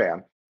attention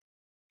span.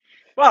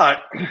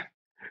 But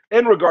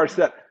in regards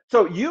to that,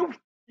 so you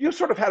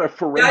sort of had a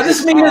forensic. I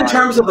just mean in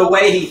terms of the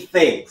way he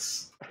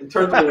thinks. In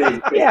terms of the way he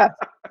thinks. Yeah.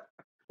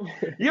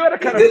 You had a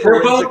kind of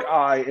forensic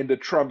eye into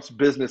Trump's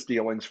business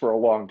dealings for a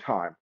long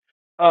time.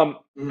 And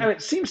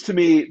it seems to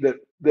me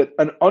that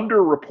an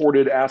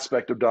underreported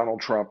aspect of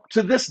Donald Trump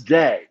to this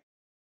day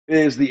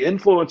is the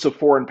influence of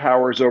foreign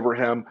powers over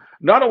him,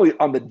 not only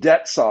on the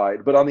debt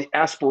side, but on the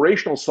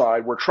aspirational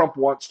side where Trump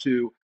wants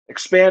to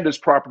expand his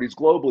properties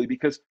globally,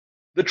 because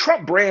the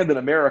Trump brand in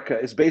America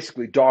is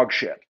basically dog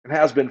shit and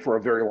has been for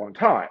a very long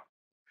time.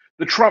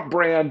 The Trump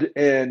brand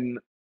in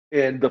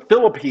the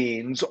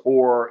Philippines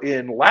or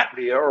in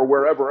Latvia or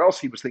wherever else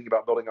he was thinking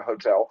about building a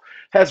hotel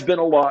has been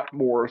a lot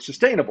more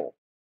sustainable.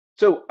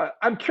 So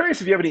I'm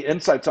curious if you have any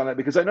insights on that,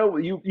 because I know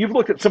you've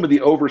looked at some of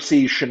the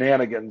overseas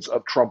shenanigans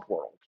of Trump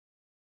world.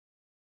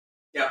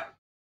 Yeah.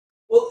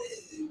 Well,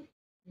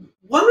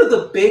 one of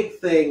the big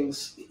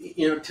things,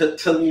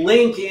 to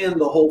link in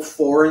the whole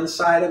foreign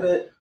side of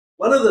it,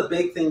 one of the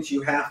big things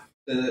you have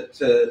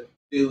to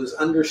do is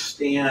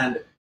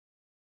understand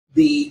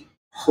the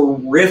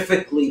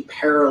horrifically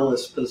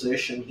perilous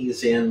position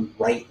he's in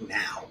right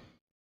now.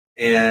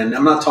 And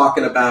I'm not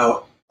talking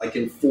about like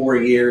in 4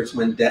 years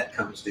when debt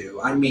comes due.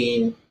 I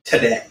mean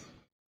today.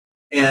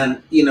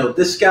 And,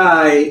 this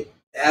guy,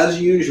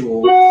 as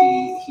usual,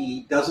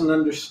 he doesn't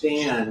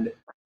understand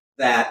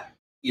that,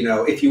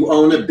 if you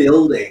own a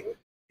building,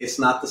 it's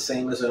not the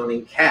same as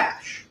owning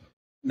cash.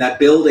 And that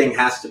building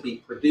has to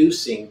be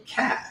producing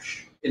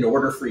cash in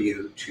order for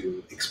you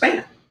to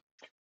expand.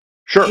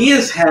 Sure. He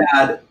has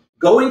had,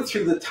 going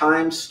through the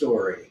Times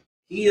story,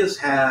 he has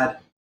had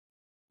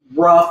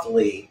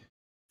roughly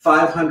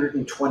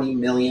 $520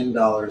 million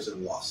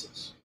in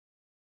losses.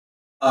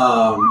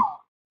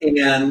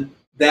 And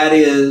that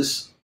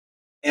is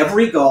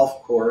every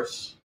golf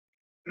course,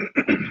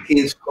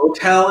 his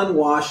hotel in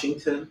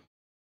Washington,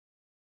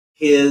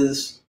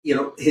 his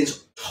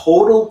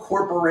total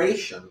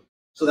corporation.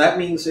 So that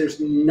means there's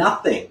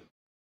nothing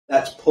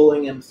that's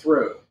pulling him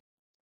through.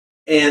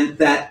 And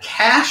that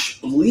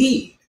cash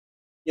bleed,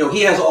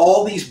 he has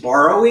all these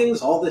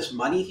borrowings, all this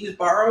money he's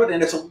borrowed,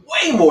 and it's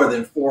way more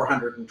than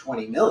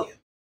 $420 million.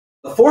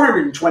 The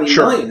 $420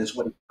 million is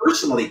what he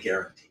personally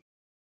guaranteed.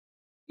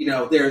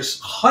 There's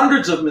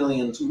hundreds of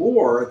millions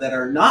more that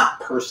are not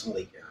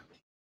personally guaranteed.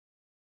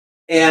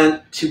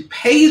 And to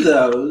pay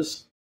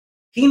those,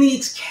 he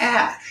needs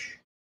cash.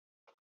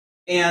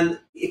 And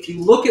if you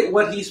look at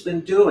what he's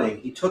been doing,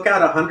 he took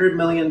out a $100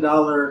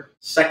 million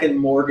second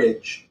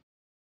mortgage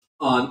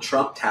on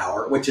Trump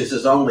Tower, which is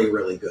his only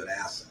really good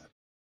asset.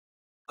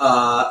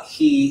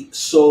 He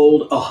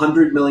sold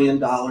 $100 million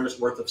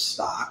worth of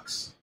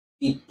stocks.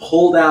 He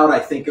pulled out, I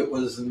think it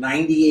was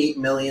 $98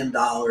 million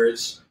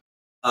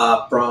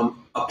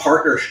from a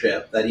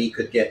partnership that he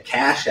could get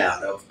cash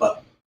out of,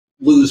 but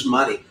lose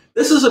money.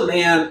 This is a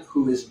man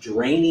who is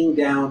draining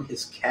down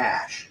his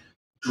cash,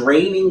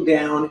 draining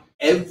down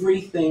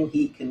everything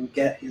he can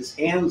get his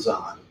hands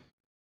on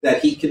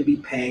that he can be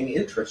paying the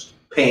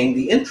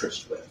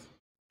interest with.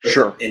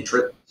 Sure.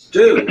 Interest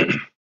due.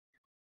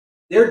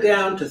 They're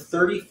down to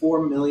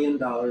 $34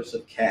 million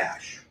of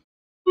cash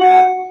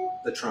at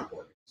the Trump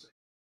organization.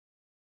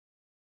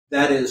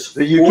 That is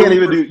you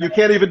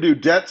can't even do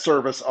debt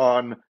service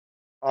on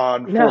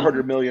on No.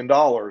 $400 million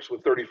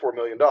with $34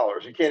 million.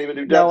 You can't even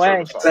do No debt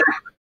way. service on it.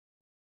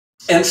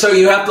 And so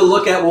you have to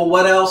look at, well,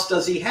 what else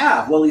does he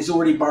have? Well, he's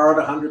already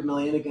borrowed $100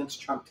 million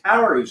against Trump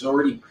Tower. He's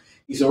already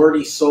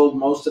sold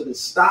most of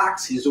his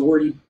stocks. He's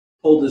already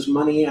pulled his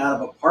money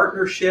out of a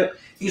partnership.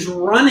 He's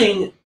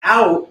running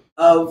out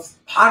of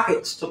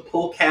pockets to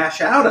pull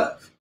cash out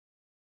of.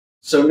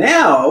 So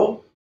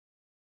now,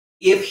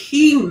 if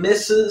he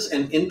misses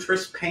an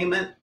interest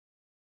payment,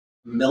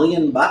 $1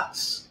 million,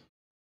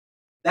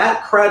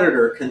 that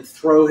creditor can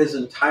throw his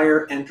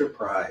entire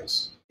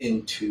enterprise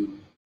into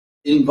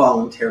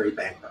involuntary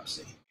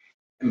bankruptcy.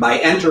 And by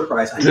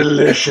enterprise, I mean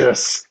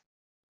delicious.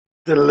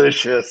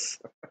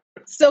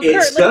 So Kurt,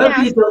 it's let me gonna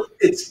ask. be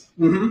it's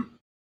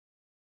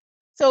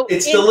So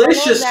it's along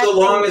delicious that so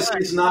long same as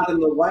line- he's not in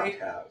the White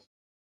House.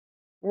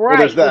 Right,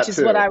 there's that which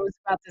is what too. I was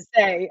about to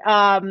say.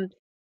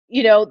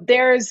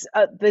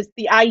 There's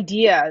the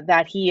idea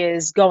that he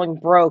is going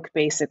broke,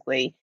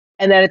 basically,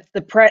 and that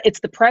it's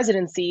the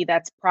presidency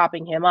that's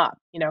propping him up.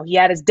 He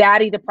had his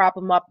daddy to prop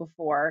him up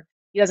before.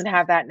 He doesn't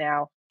have that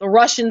now. The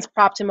Russians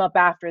propped him up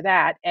after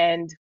that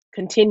and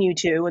continue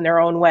to in their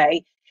own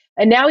way.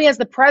 And now he has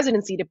the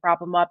presidency to prop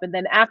him up. And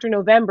then after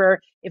November,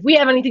 if we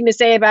have anything to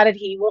say about it,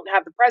 he won't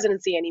have the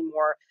presidency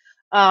anymore.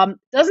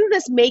 Doesn't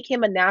this make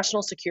him a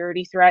national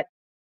security threat?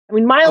 I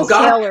mean, Miles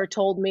Taylor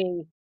told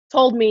me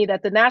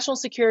that the national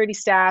security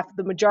staff,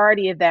 the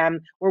majority of them,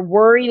 were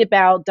worried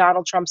about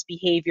Donald Trump's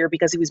behavior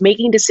because he was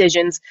making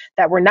decisions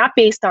that were not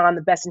based on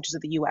the best interest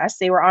of the U.S.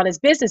 They were on his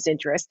business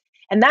interest.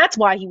 And that's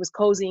why he was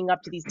cozying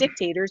up to these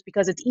dictators,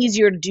 because it's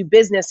easier to do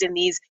business in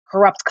these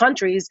corrupt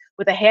countries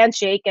with a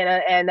handshake and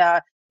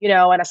a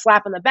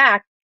slap on the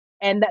back.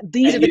 And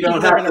these are the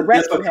people that are going to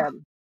rescue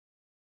him.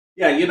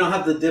 Yeah, you don't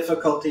have the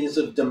difficulties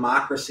of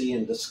democracy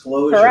and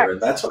disclosure. Correct.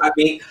 That's what I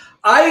mean.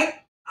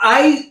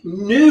 I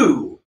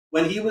knew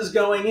when he was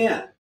going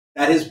in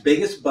that his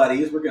biggest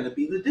buddies were going to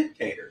be the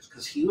dictators,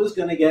 because he was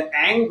going to get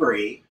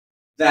angry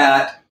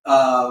that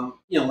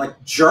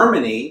like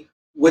Germany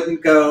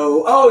wouldn't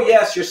go, oh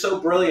yes, you're so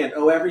brilliant,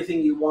 oh everything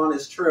you want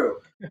is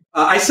true.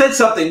 I said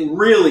something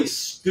really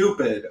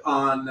stupid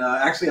on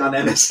actually on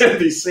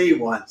MSNBC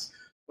once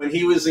when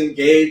he was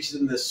engaged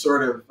in this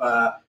sort of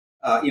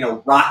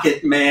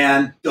Rocket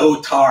Man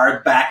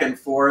dotard back and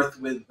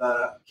forth with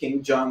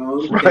Kim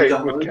Jong-un.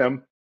 Right, with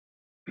Kim.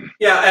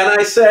 Yeah, and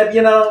I said,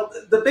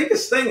 the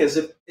biggest thing is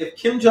if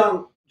Kim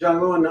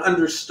Jong-un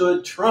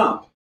understood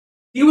Trump,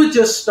 he would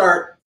just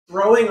start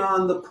throwing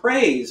on the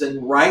praise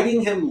and writing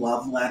him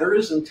love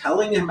letters and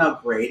telling him how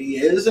great he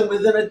is, and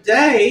within a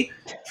day,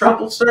 Trump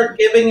will start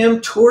giving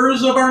him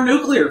tours of our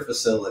nuclear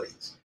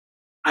facilities.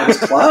 I was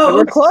close. You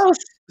were close.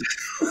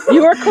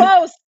 You were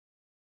close.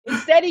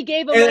 Instead, he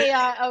gave him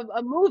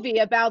a movie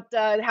about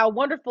how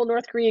wonderful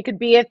North Korea could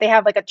be if they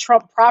have like a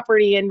Trump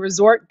property and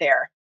resort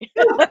there.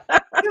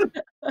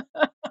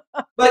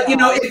 But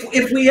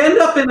if we end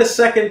up in a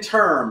second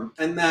term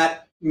and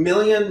that $1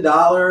 million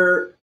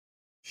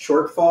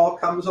shortfall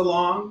comes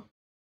along,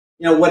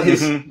 what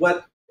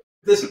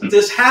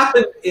this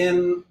happened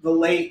in the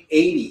late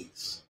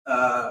 '80s,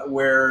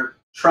 where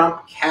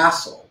Trump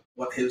Castle,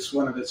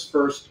 one of his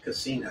first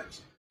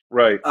casinos,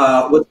 right,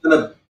 was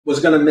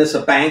going to miss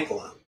a bank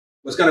loan,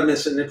 was going to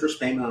miss an interest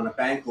payment on a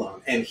bank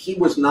loan, and he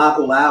was not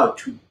allowed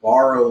to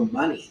borrow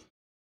money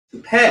to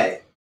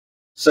pay.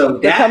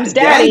 So here comes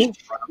Daddy.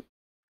 Trump,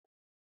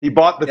 he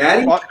bought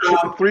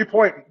 3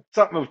 point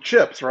something of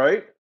chips,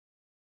 right?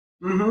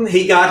 Mm-hmm.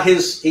 He got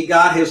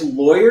his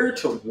lawyer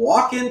to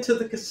walk into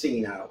the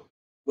casino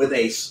with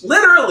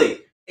literally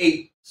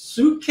a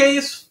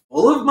suitcase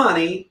full of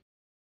money,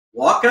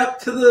 walk up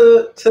to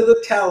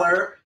the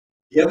teller,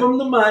 give him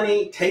the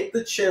money, take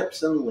the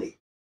chips, and leave.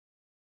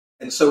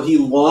 And so he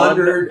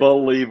laundered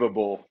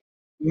unbelievable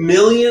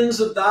millions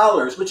of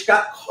dollars, which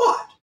got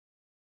caught.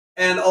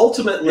 And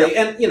ultimately,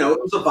 it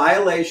was a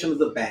violation of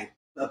the bank.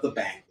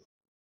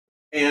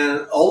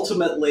 And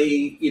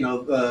ultimately,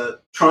 the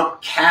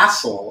Trump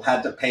Castle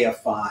had to pay a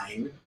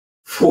fine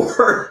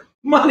for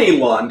money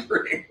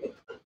laundering.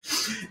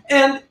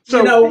 And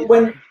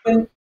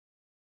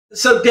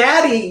so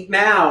Daddy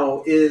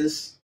now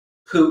is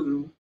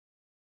Putin,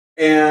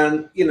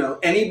 and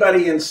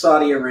anybody in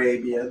Saudi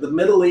Arabia, the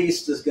Middle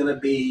East is going to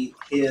be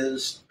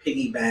his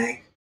piggy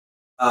bank.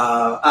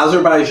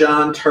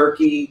 Azerbaijan,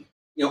 Turkey,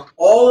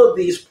 all of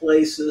these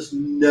places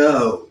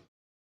know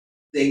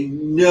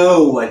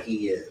what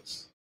he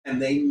is, and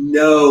they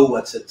know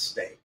what's at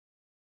stake.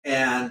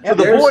 And so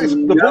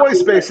the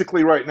boys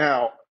basically right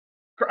now,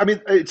 I mean,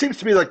 it seems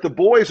to me like the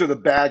boys are the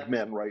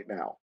bagmen right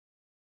now.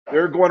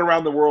 They're going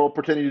around the world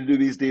pretending to do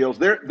these deals.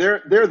 They're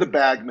the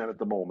bagmen at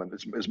the moment,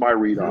 is my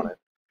read on it.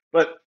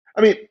 But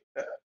I mean,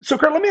 so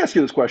Kurt, let me ask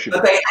you this question.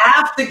 But they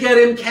have to get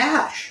him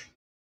cash.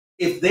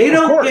 If they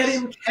don't get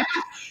him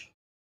cash,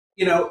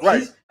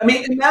 right. I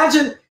mean,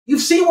 imagine,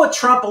 you've seen what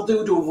Trump will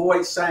do to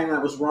avoid saying I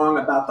was wrong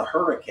about the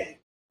hurricane.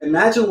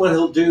 Imagine what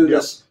he'll do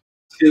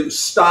to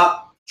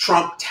stop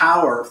Trump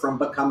Tower from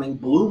becoming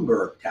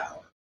Bloomberg Tower.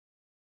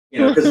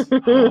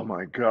 Oh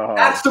my God.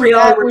 That's the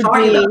reality we're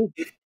talking about.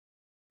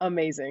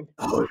 Amazing.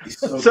 Oh, he's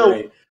so, So,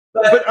 great.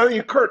 but I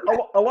mean, Kurt,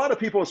 a lot of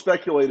people have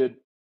speculated,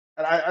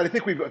 and I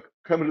think we've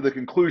come to the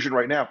conclusion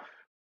right now.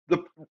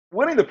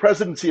 Winning the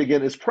presidency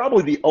again is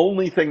probably the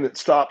only thing that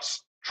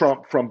stops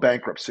Trump from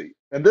bankruptcy.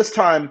 And this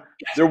time,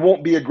 there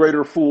won't be a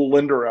greater fool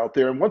lender out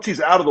there. And once he's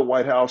out of the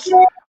White House,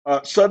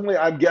 suddenly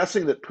I'm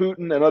guessing that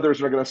Putin and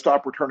others are going to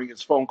stop returning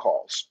his phone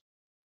calls.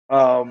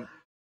 And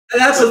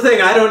that's the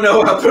thing. I don't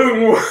know how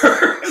Putin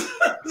works.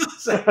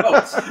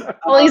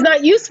 Well, he's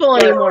not useful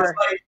anymore.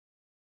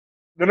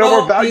 There's no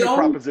more value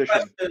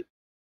proposition.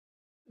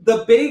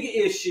 The big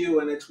issue,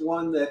 and it's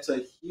one that's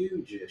a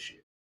huge issue,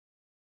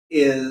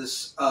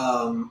 is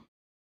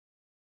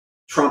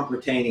Trump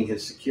retaining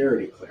his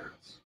security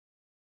clearance.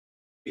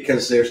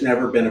 Because there's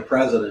never been a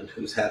president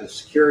who's had a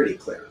security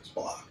clearance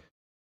blocked,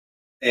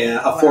 and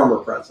a former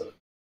president.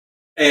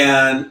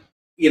 And,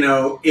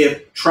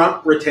 if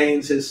Trump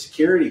retains his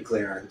security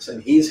clearance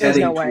and he's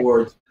heading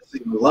towards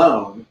missing the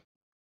loan,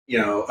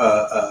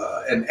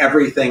 and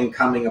everything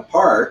coming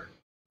apart,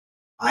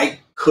 I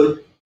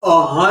could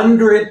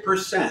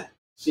 100%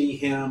 see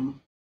him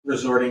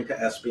resorting to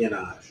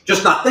espionage.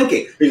 Just not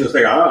thinking. He's just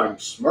like, I'm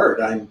smart.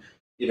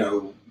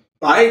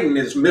 Biden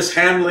is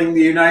mishandling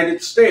the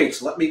United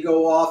States. Let me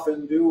go off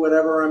and do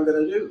whatever I'm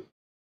going to do.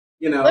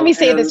 Let me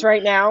say this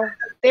right now.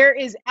 There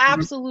is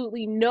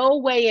absolutely no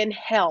way in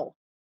hell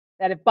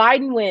that if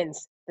Biden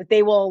wins, that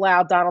they will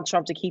allow Donald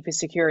Trump to keep his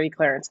security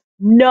clearance.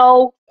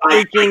 No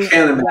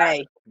freaking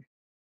way.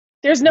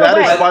 There's no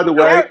way.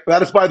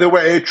 That is, by the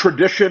way, a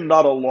tradition,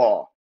 not a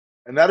law.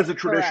 And that is a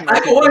tradition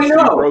that needs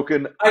to be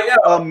broken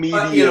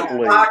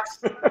immediately.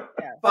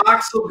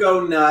 Fox will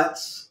go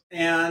nuts.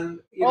 And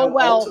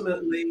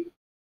ultimately,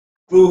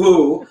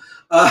 boo-hoo.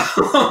 But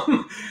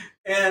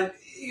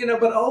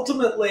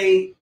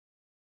ultimately,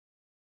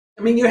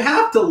 you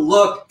have to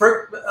look.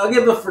 I'll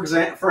give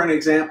for an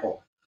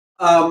example.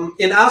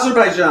 In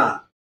Azerbaijan,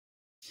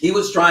 he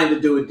was trying to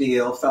do a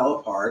deal, fell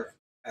apart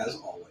as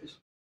always.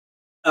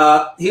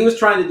 He was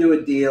trying to do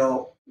a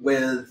deal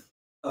with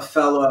a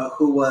fellow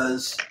who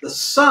was the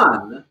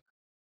son.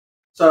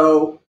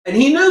 And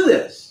he knew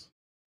this,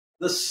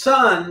 the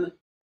son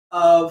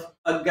of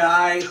a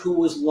guy who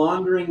was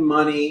laundering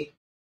money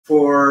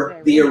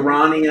for the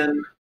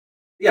Iranian,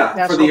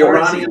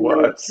 Iranian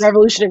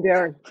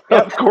Revolutionary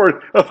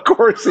Guard. Of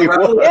course he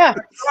was. Yeah,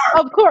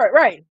 of course,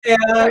 right.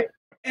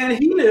 And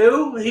he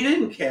knew, he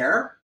didn't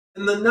care.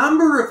 And the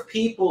number of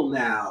people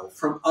now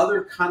from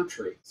other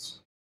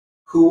countries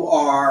who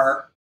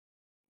are,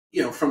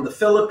 from the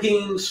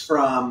Philippines,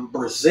 from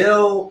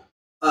Brazil,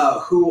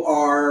 who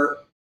are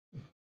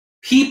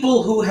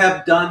people who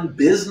have done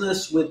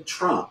business with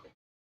Trump,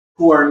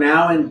 who are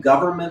now in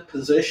government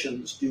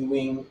positions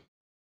doing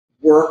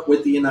work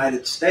with the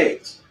United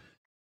States.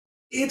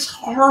 It's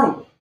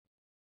horrible.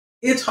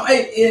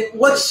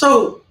 What's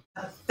so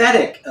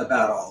pathetic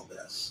about all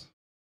this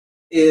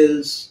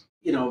is,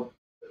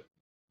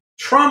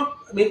 Trump,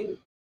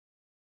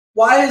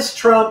 why is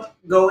Trump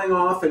going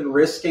off and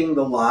risking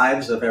the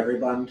lives of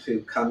everyone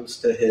who comes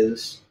to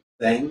his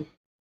thing,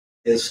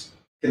 his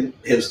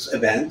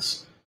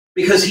events?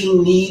 Because he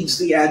needs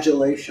the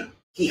adulation.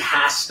 He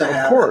has to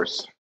have. Of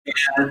course.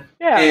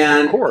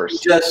 And of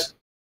course.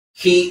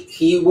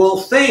 He will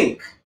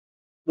think,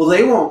 well,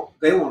 they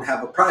won't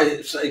have a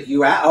price.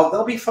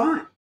 They'll be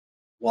fine.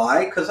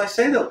 Why? Because I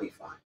say they'll be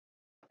fine.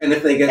 And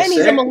if they get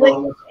sick,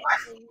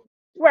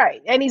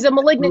 right. And he's a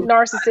malignant,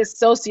 narcissist,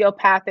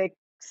 sociopathic,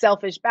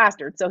 selfish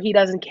bastard. So he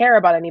doesn't care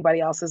about anybody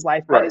else's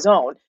life but his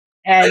own.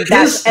 And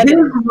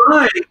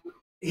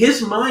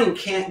his mind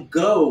can't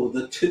go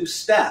the two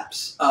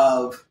steps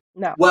of,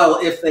 well,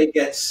 if they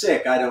get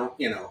sick, I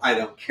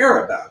don't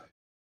care about it.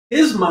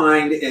 His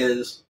mind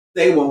is,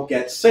 they won't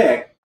get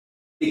sick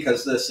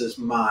because this is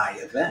my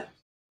event.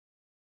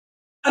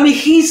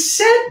 He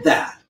said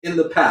that in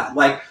the past,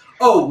 like,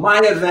 oh, my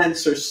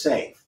events are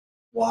safe.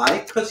 Why?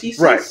 Because he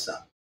says so.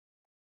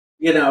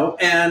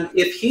 And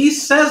if he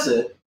says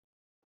it,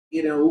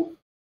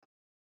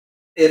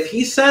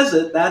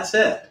 that's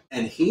it.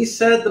 And he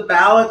said the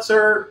ballots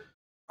are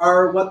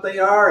what they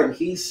are, and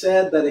he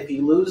said that if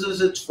he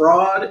loses, it's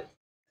fraud.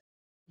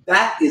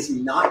 That is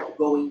not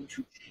going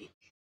to change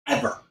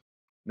ever.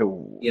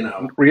 No,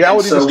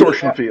 reality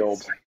distortion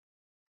field.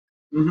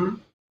 Mm-hmm.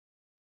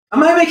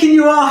 Am I making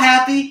you all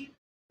happy?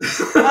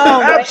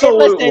 Oh,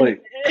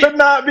 absolutely. Could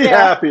not be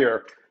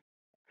happier.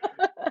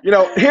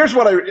 Here's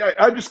what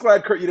I'm just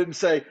glad, Kurt, you didn't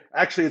say,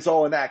 actually, it's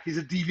all an act. He's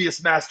a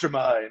devious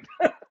mastermind.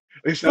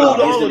 He's fooled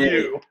all of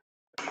you.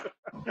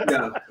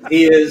 No,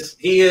 he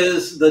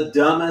is the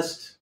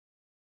dumbest.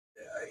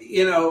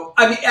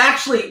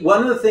 Actually,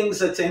 one of the things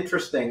that's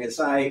interesting is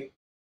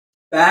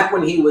back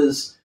when he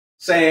was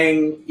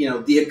saying,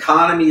 the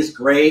economy is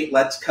great,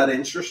 let's cut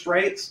interest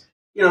rates.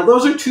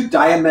 Those are two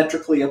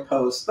diametrically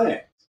opposed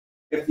things.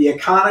 If the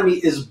economy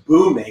is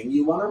booming,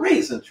 you want to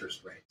raise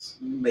interest rates.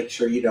 Make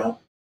sure you don't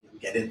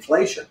get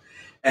inflation.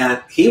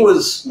 And he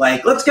was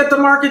like, let's get the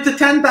market to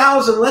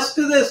 10,000. Let's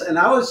do this. And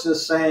I was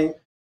just saying,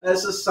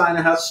 that's a sign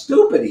of how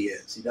stupid he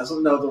is. He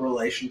doesn't know the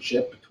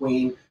relationship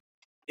between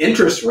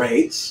interest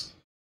rates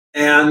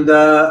and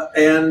the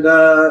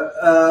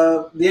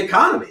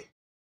economy,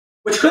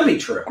 which could be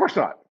true. Of course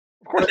not.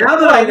 Of course now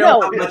not. that I know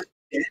no.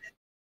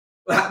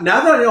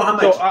 how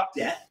much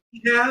debt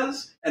he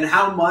has and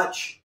how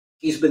much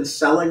he's been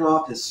selling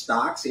off his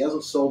stocks, he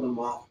hasn't sold them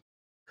off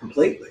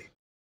completely.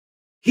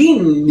 He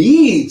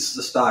needs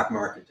the stock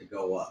market to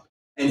go up,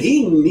 and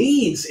he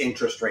needs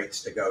interest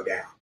rates to go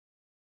down.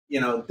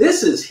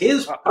 This is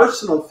his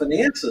personal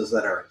finances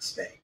that are at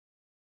stake.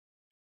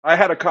 I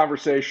had a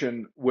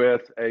conversation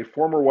with a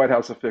former White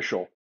House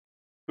official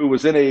who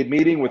was in a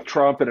meeting with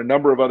Trump and a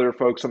number of other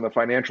folks on the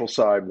financial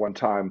side one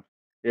time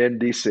in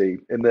DC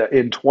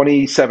in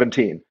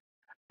 2017.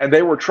 And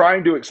they were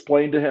trying to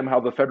explain to him how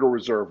the Federal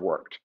Reserve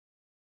worked.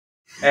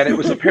 And it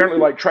was apparently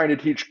like trying to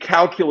teach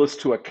calculus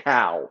to a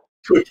cow.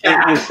 It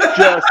was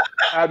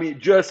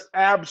just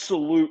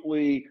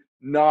absolutely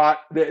not.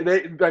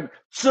 They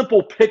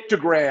simple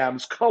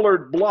pictograms,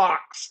 colored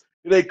blocks.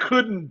 They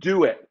couldn't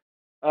do it.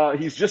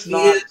 He's just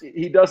not.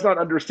 He does not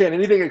understand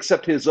anything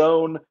except his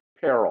own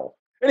peril.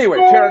 Anyway,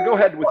 Tara, go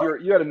ahead with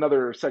you had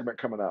another segment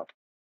coming up.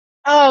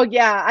 Oh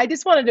yeah, I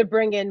just wanted to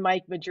bring in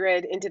Mike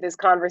Madrid into this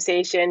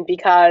conversation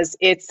because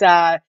it's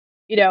the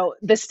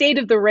state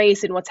of the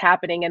race and what's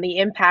happening and the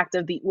impact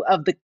of the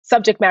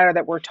subject matter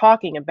that we're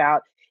talking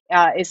about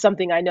is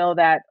something I know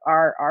that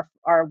our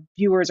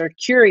viewers are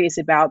curious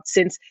about,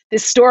 since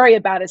this story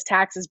about his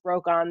taxes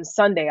broke on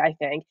Sunday, I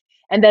think,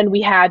 and then we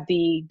had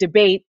the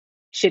debate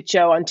shit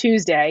show on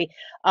Tuesday,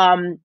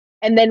 and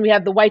then we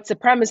have the white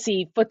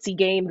supremacy footsie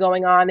game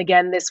going on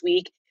again this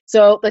week.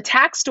 So the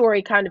tax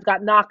story kind of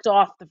got knocked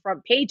off the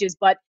front pages,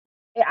 but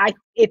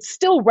it's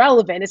still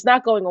relevant. It's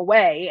not going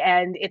away,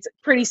 and it's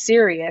pretty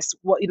serious.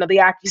 The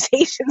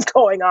accusations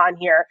going on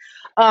here.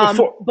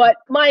 But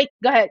Mike,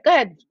 go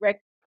ahead,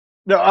 Rick.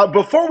 No,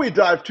 before we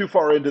dive too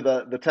far into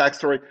the tax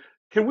story,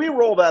 can we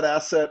roll that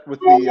asset with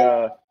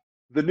the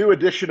new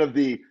edition of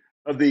the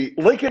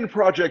Lincoln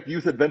Project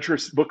Youth Adventure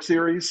book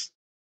series?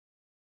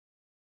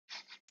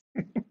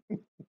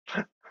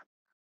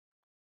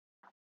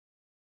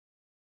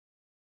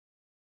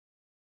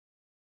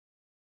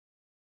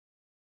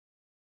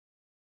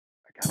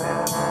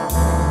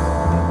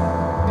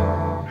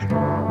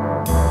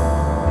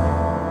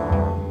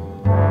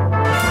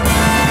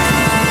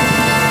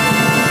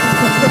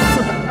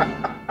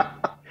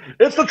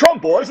 It's the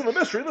Trump boys and the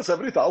mystery of the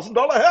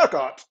 $70,000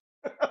 haircut.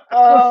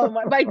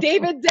 Oh, by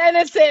David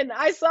Dennison.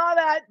 I saw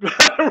that.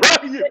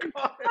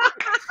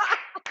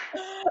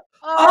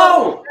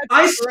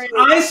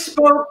 I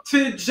spoke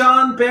to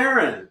John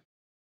Barron.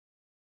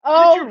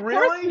 Oh, did you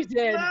really? Of course you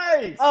did.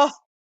 Nice. Oh,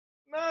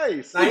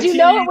 nice. Did you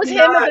know it was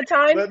him at the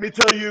time? Let me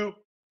tell you,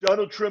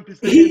 Donald Trump is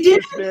the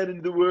handsomest man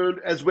in the world,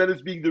 as well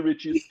as being the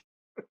richest.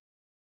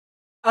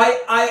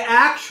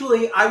 I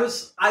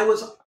was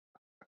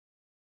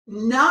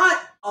not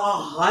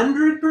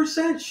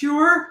 100%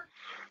 sure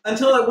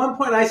until at one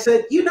point I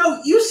said,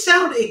 you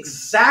sound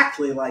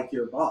exactly like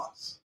your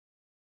boss.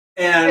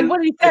 And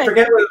what did he say? I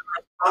forget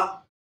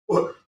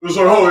what it was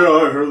like, oh yeah,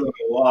 I heard that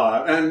a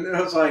lot. And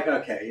I was like,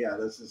 okay, yeah,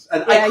 this is.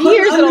 And yeah, he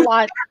hears it a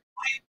lot. It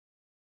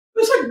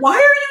was like, why are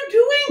you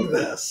doing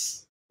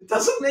this? It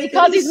doesn't make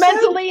because any he's sense.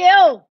 mentally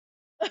ill.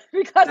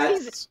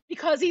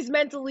 because he's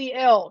mentally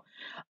ill.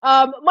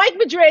 Mike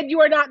Madrid,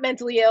 you are not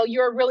mentally ill.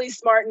 You're a really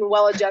smart and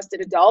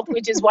well-adjusted adult,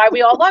 which is why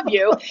we all love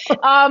you.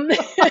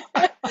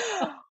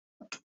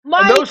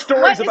 Mike, and those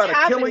stories about a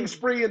happening? killing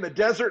spree in the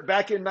desert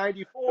back in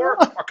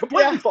 '94 are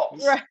completely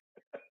false. Right.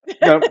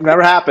 No,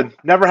 never happened.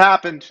 Never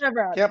happened.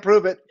 Never happened. Can't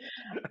prove it.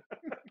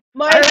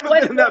 Mike, I haven't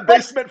been in that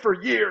basement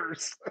for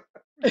years.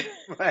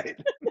 Right.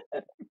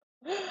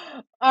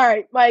 All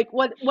right, Mike,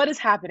 what is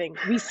happening?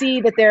 We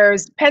see that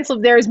there's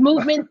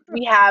movement.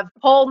 We have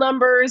poll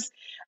numbers.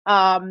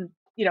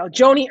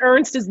 Joni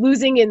Ernst is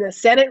losing in the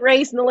Senate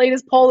race in the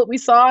latest poll that we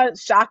saw,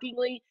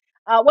 shockingly.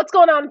 What's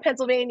going on in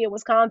Pennsylvania,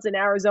 Wisconsin,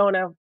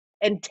 Arizona,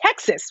 and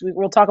Texas?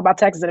 We'll talk about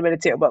Texas in a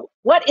minute too, but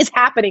what is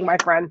happening, my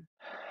friend?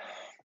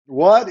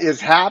 What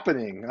is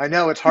happening? I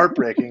know it's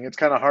heartbreaking. It's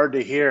kind of hard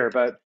to hear,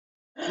 but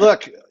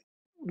look,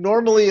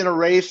 normally in a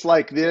race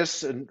like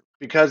this, and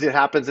because it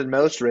happens in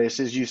most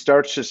races, you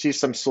start to see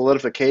some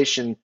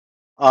solidification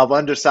of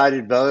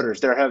undecided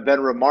voters. There have been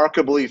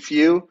remarkably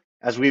few,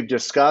 as we've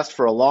discussed,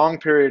 for a long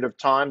period of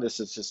time. This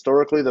is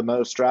historically the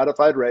most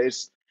stratified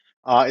race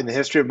in the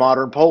history of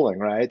modern polling,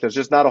 right? There's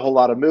just not a whole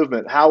lot of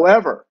movement.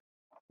 However,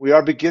 we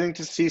are beginning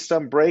to see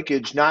some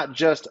breakage, not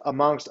just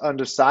amongst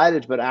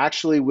undecideds, but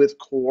actually with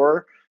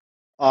core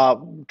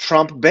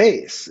Trump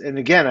base. And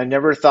again, I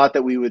never thought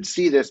that we would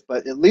see this,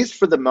 but at least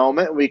for the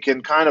moment, we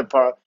can kind of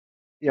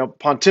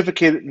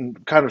pontificate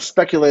and kind of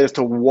speculate as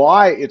to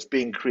why it's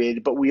being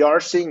created. But we are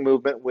seeing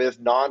movement with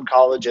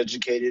non-college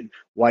educated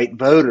white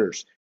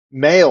voters,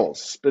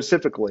 males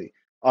specifically,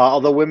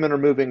 although women are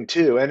moving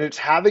too. And it's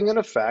having an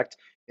effect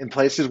in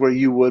places where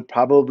you would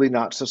probably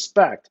not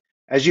suspect.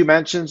 As you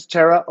mentioned,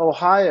 Tara,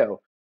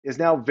 Ohio is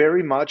now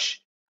very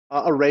much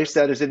a race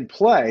that is in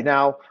play.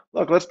 Now,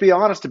 look, let's be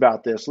honest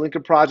about this.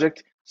 Lincoln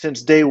Project,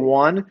 since day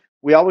one,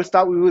 we always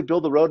thought we would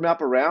build a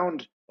roadmap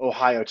around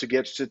Ohio to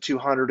get to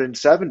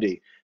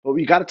 270. But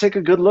we got to take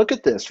a good look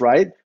at this,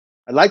 right?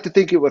 I'd like to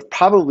think it was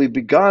probably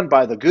begun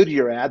by the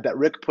Goodyear ad that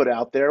Rick put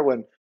out there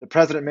when the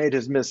president made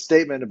his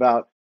misstatement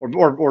about,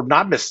 or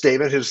not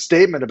misstatement, his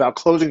statement about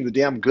closing the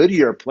damn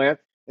Goodyear plant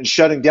and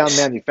shutting down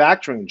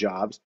manufacturing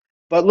jobs.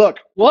 But look,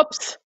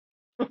 whoops.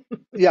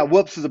 Yeah,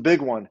 whoops is a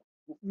big one.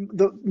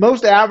 The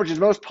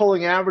most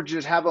polling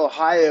averages have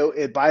Ohio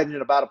and Biden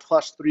in about a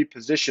 +3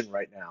 position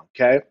right now.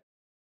 Okay,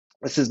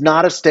 this is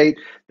not a state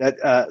that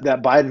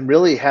Biden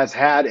really has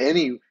had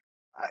any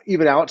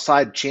even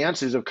outside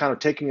chances of kind of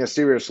taking a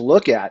serious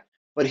look at.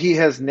 But he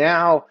has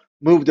now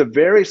moved a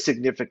very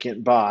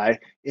significant buy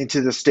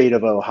into the state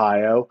of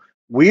Ohio.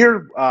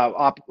 We're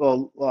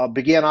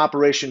began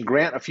Operation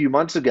Grant a few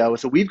months ago,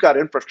 so we've got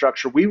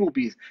infrastructure. We will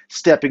be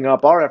stepping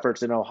up our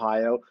efforts in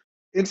Ohio.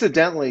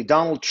 Incidentally,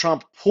 Donald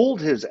Trump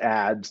pulled his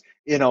ads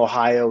in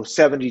Ohio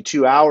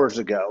 72 hours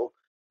ago.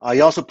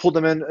 He also pulled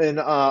them in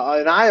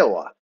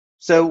Iowa.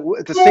 So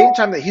at the same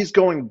time that he's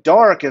going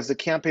dark as the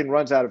campaign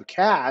runs out of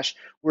cash,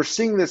 we're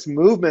seeing this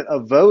movement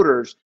of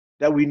voters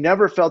that we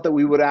never felt that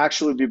we would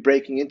actually be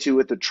breaking into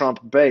with the Trump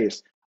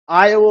base.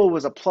 Iowa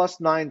was a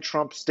 +9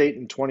 Trump state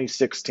in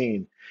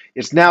 2016.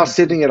 It's now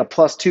sitting at a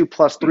 +2,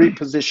 +3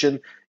 position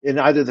in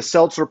either the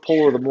Seltzer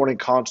poll or the Morning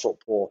Consult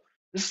poll.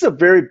 This is a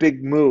very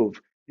big move.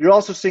 You're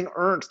also seeing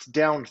Ernst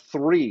down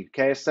 3,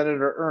 okay,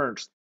 Senator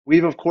Ernst.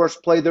 We've, of course,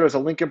 played there as a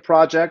Lincoln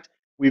Project.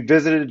 We've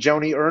visited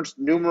Joni Ernst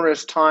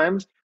numerous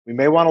times. We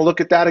may want to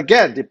look at that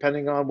again,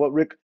 depending on what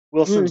Rick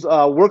Wilson's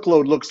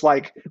workload looks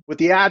like with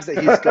the ads that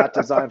he's got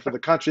designed for the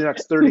country the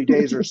next 30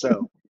 days or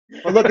so.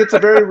 But look, it's a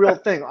very real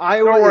thing.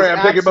 Iowa Don't worry, is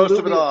I'm taking most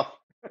of it off.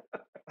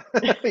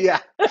 Yeah,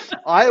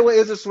 Iowa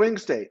is a swing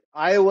state.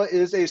 Iowa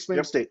is a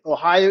swing state.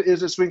 Ohio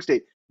is a swing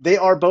state. They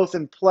are both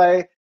in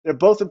play. They're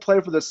both in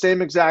play for the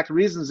same exact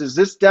reasons. Is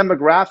this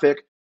demographic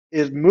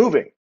is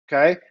moving?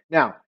 Okay.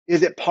 Now,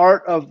 is it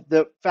part of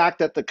the fact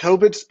that the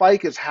COVID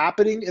spike is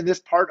happening in this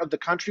part of the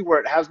country where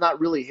it has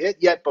not really hit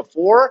yet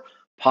before?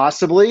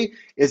 Possibly.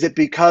 Is it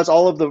because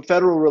all of the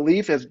federal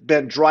relief has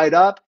been dried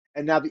up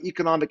and now the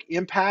economic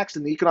impacts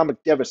and the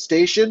economic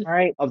devastation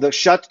of the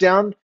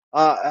shutdown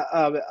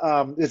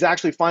is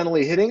actually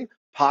finally hitting?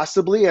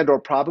 Possibly and or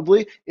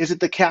probably. Is it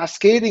the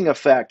cascading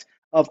effect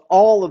of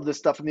all of this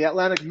stuff from the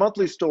Atlantic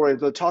Monthly stories,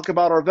 the talk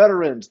about our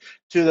veterans,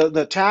 to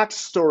the tax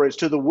stories,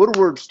 to the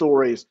Woodward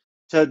stories,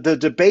 to the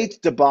debate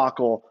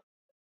debacle?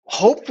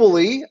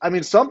 Hopefully, I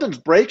mean, something's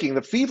breaking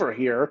the fever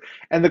here.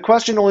 And the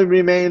question only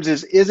remains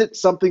is it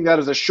something that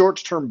is a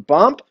short-term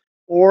bump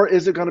or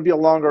is it going to be a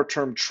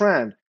longer-term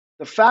trend?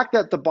 The fact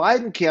that the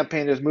Biden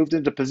campaign has moved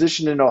into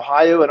position in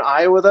Ohio and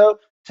Iowa, though,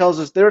 tells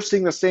us they're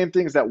seeing the same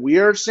things that we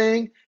are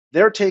seeing.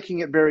 They're taking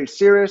it very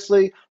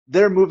seriously.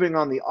 They're moving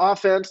on the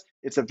offense.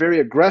 It's a very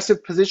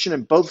aggressive position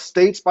in both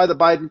states by the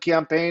Biden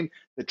campaign.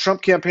 The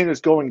Trump campaign is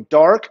going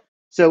dark.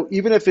 So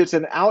even if it's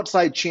an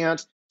outside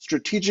chance,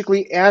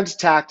 strategically and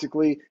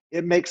tactically,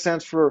 it makes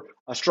sense for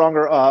a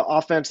stronger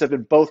offensive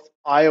in both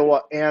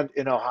Iowa and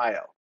in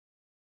Ohio.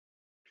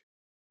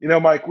 You know,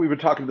 Mike, we've been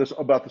talking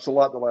about this a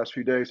lot in the last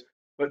few days,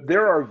 but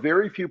there are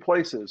very few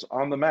places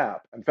on the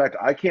map. In fact,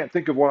 I can't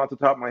think of one off the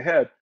top of my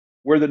head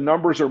where the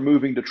numbers are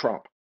moving to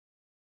Trump.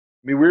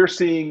 I mean, we're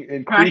seeing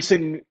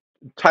increasing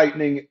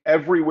tightening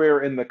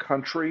everywhere in the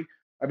country.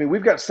 I mean,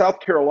 we've got South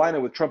Carolina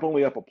with Trump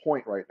only up a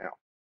point right now.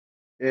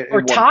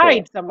 Or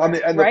tied somewhere,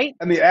 right?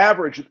 And the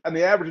average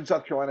in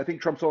South Carolina, I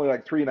think Trump's only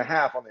like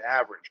 3.5 on the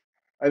average.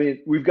 I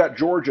mean, we've got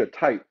Georgia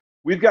tight.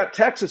 We've got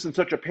Texas in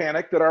such a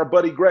panic that our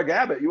buddy Greg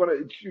Abbott.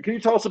 Can you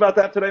tell us about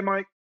that today,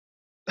 Mike?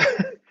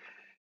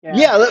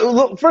 Yeah.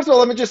 First of all,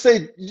 let me just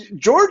say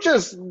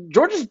Georgia's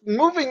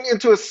moving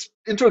into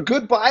a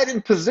good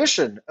Biden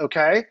position.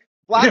 Okay,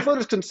 black vote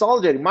is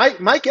consolidating.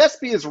 Mike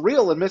Espy is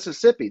real in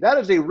Mississippi. That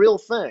is a real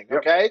thing.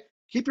 Okay,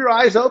 keep your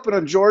eyes open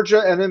on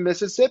Georgia and then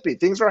Mississippi.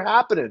 Things are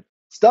happening.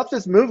 Stuff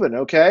is moving.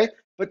 Okay,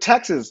 but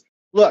Texas,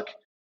 look.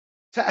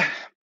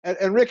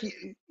 And Rick,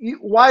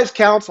 wise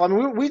counsel. I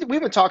mean, we've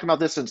been talking about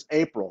this since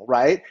April,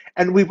 right?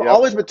 And we've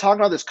always been talking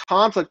about this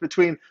conflict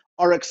between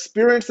our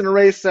experience in a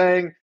race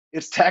saying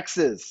it's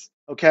Texas,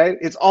 okay?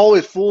 It's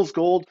always fool's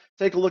gold.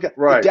 Take a look at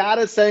the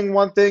data saying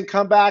one thing.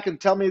 Come back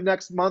and tell me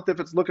next month if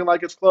it's looking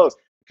like it's close.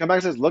 Come back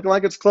and says looking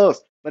like it's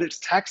close, but it's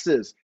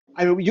Texas.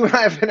 I mean, you and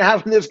I have been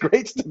having this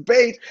great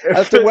debate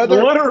as to whether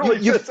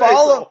you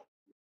follow. April.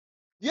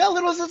 Yeah,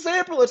 literally since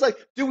April. It's like,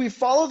 do we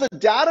follow the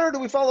data or do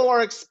we follow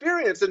our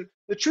experience? And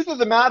the truth of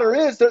the matter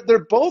is that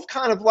they're both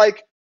kind of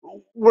like,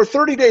 we're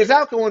 30 days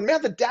out going,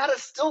 man, the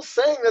data's still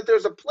saying that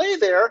there's a play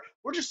there.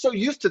 We're just so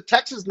used to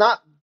Texas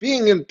not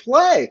being in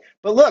play.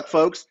 But look,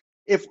 folks,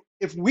 if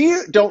we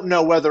don't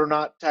know whether or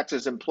not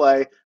Texas is in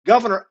play,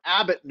 Governor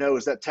Abbott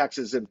knows that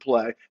Texas is in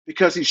play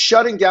because he's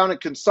shutting down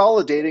and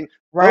consolidating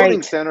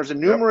voting centers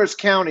in numerous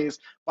counties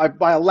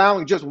by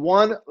allowing just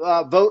one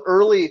vote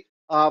early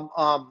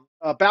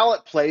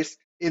ballot place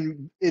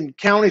in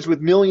counties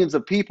with millions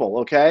of people,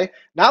 okay?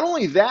 Not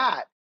only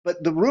that,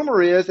 but the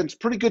rumor is, and it's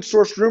pretty good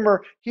source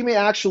rumor, he may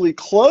actually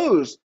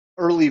close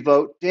early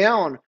vote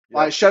down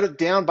shut it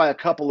down by a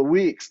couple of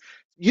weeks.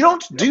 You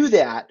don't do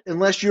that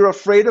unless you're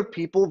afraid of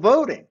people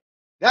voting.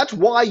 That's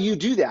why you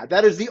do that.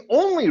 That is the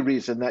only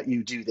reason that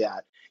you do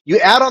that. You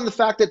add on the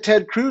fact that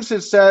Ted Cruz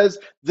says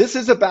this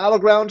is a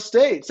battleground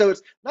state. So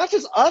it's not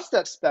just us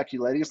that's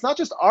speculating. It's not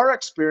just our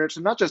experience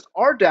and not just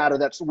our data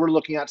that we're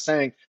looking at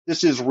saying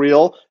this is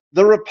real.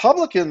 The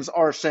Republicans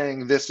are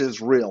saying this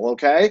is real,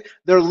 okay?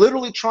 They're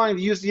literally trying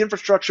to use the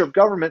infrastructure of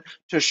government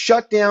to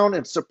shut down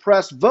and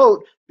suppress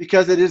vote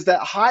because it is that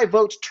high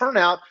votes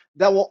turnout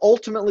that will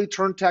ultimately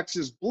turn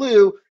Texas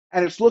blue.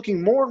 And it's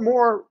looking more and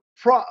more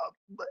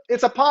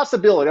it's a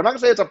possibility. I'm not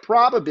going to say it's a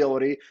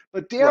probability,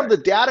 but damn, the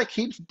data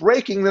keeps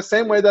breaking the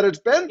same way that it's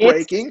been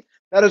breaking.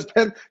 That has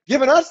been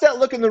giving us that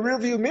look in the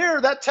rearview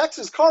mirror. That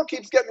Texas car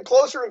keeps getting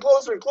closer and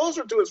closer and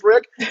closer to us,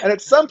 Rick. And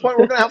at some point,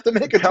 we're going to have to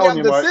make a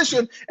damn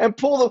decision and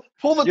pull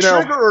the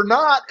trigger or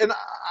not. And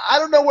I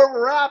don't know where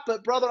we're at,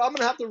 but brother, I'm going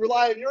to have to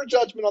rely on your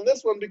judgment on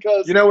this one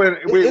because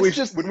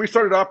when we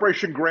started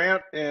Operation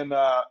Grant in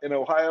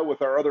Ohio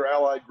with our other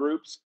allied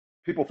groups,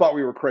 people thought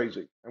we were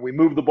crazy, and we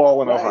moved the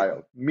ball in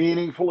Ohio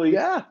meaningfully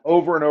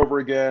over and over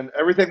again.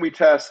 Everything we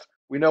test,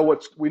 we know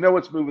what's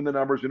moving the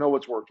numbers. We know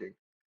what's working.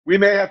 We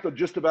may have to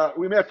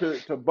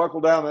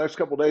buckle down the next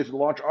couple of days and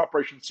launch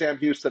Operation Sam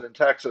Houston in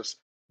Texas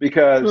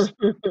because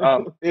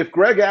if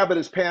Greg Abbott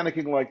is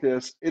panicking like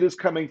this, it is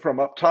coming from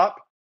up top.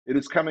 It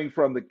is coming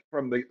from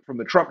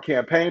the Trump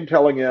campaign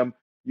telling him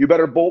you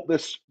better bolt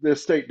this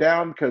state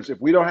down because if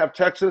we don't have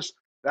Texas,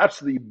 that's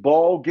the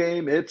ball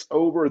game. It's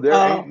over. There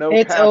ain't no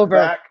path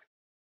back.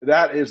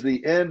 That is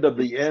the end of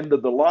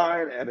the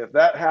line, and if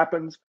that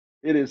happens,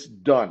 it is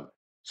done.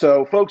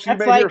 So, folks, you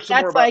may hear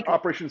some more about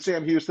Operation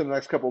Sam Houston in the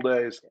next couple of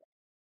days.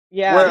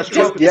 Yeah,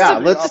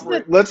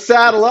 let's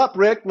saddle up,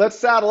 Rick. Let's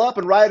saddle up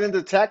and ride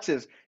into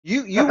Texas.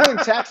 You win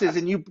Texas,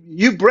 and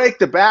you break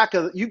the back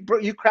of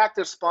you crack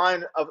the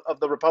spine of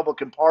the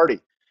Republican Party,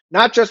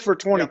 not just for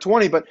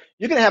 2020, but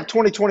you're going to have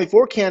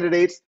 2024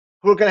 candidates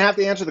who are going to have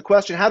to answer the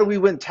question: how do we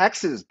win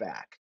Texas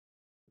back?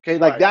 Okay,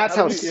 that's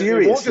how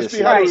serious it won't just this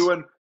be how is. do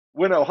we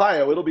win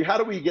Ohio. It'll be how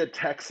do we get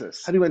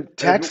Texas? How do we win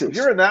Texas? If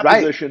you're in that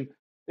position,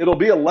 it'll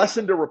be a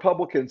lesson to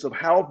Republicans of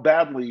how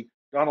badly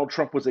Donald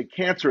Trump was a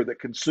cancer that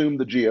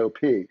consumed the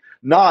GOP.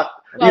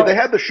 They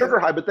had the sugar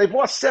high, but they've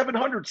lost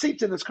 700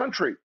 seats in this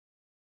country.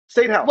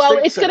 State House. Well,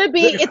 state it's going to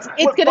be Senate.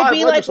 it's going to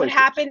be like what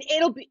happened.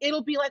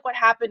 It'll be like what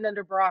happened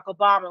under Barack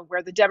Obama,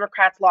 where the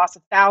Democrats lost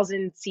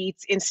 1,000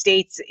 seats in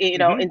states,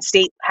 in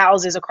state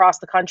houses across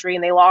the country,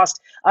 and they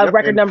lost a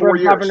record number of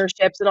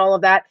governorships and all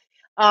of that.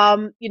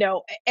 And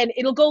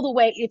it'll go the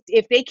way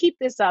if they keep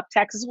this up,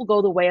 Texas will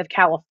go the way of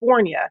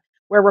California,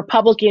 where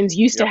Republicans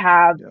used to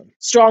have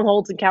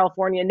strongholds in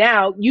California.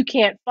 Now you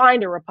can't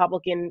find a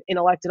Republican in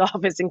elected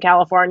office in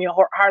California,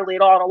 hardly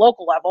at all on a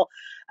local level.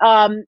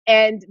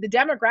 And the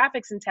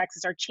demographics in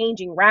Texas are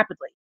changing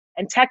rapidly.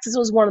 And Texas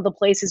was one of the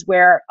places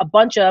where a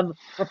bunch of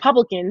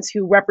Republicans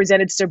who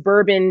represented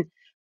suburban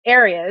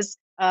areas,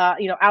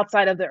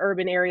 outside of the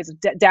urban areas of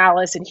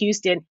Dallas and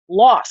Houston,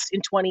 lost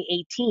in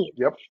 2018.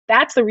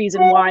 That's the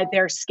reason why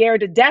they're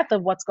scared to death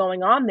of what's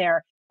going on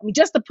there. I mean,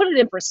 just to put it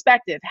in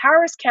perspective,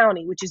 Harris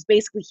County, which is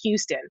basically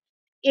Houston,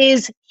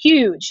 is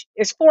huge.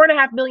 There's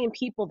 4.5 million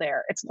people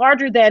there. It's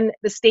larger than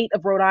the state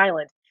of Rhode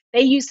Island.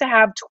 They used to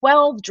have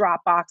 12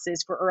 drop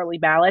boxes for early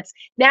ballots.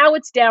 Now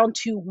it's down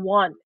to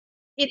 1.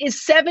 It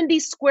is 70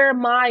 square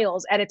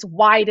miles at its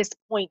widest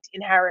point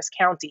in Harris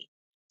County.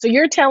 So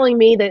you're telling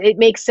me that it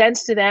makes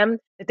sense to them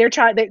that they're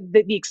trying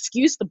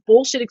the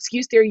bullshit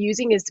excuse they're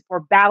using is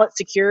for ballot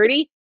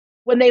security,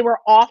 when they were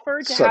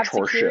offered to have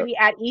security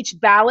at each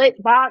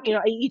ballot box,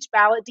 each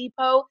ballot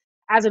depot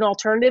as an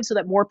alternative, so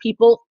that more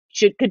people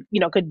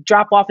could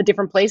drop off at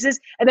different places,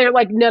 and they're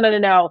like,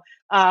 no,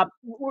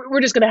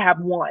 we're just going to have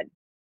 1.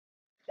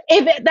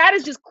 If that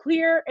is just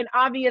clear and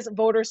obvious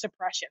voter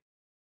suppression.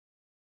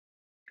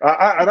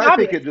 I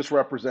think it just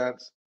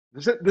represents.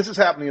 This is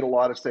happening in a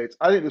lot of states.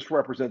 I think this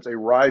represents a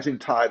rising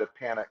tide of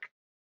panic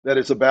that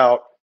is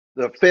about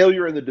the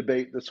failure in the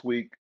debate this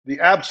week, the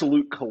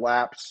absolute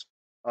collapse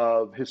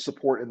of his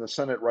support in the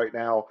Senate right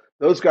now.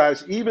 Those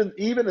guys, even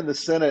in the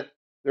Senate,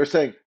 they're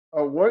saying,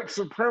 white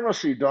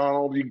supremacy,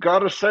 Donald, you got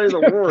to say the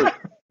word. I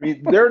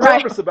mean, they're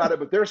nervous about it,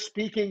 but they're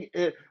speaking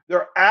it.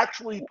 They're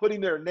actually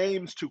putting their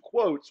names to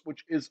quotes,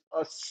 which is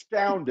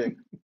astounding.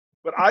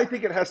 But I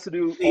think it has to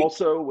do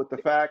also with the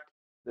fact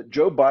that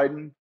Joe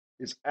Biden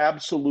is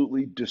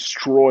absolutely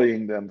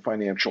destroying them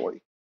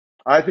financially.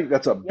 I think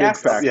that's a big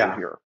factor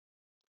here.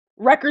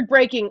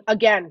 Record-breaking,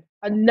 again,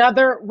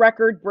 another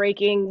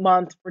record-breaking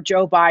month for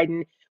Joe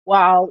Biden.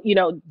 While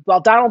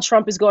Donald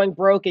Trump is going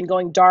broke and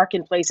going dark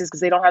in places because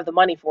they don't have the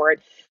money for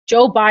it,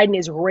 Joe Biden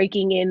is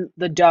raking in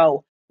the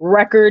dough,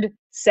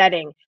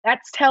 record-setting. That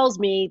tells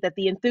me that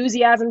the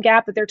enthusiasm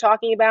gap that they're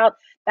talking about,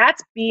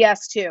 that's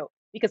BS too,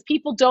 because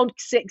people don't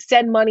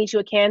send money to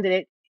a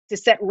candidate to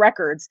set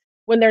records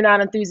when they're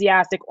not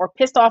enthusiastic or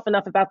pissed off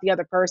enough about the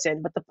other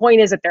person. But the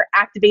point is that they're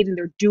activating,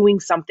 they're doing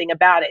something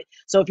about it.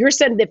 So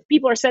if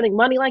people are sending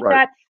money like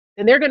that,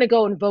 then they're going to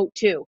go and vote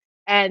too.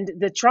 And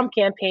the Trump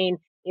campaign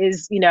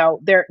is,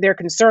 they're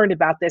concerned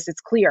about this.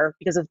 It's clear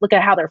because look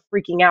at how they're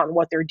freaking out and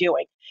what they're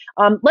doing.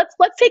 Let's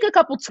take a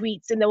couple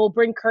tweets and then we'll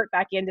bring Kurt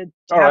back in to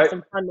All have right.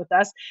 some fun with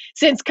us.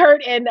 Since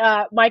Kurt and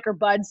Mike are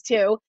buds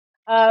too,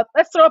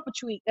 let's throw up a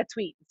tweet and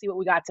see what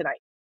we got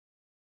tonight.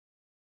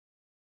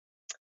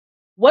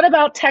 What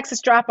about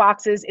Texas drop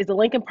boxes? Is the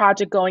Lincoln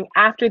Project going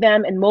after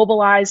them and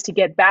mobilized to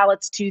get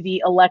ballots to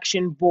the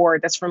election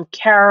board? That's from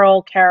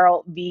Carol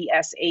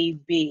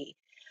VSAB.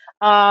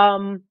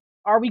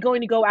 Are we going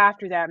to go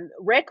after them?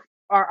 Rick,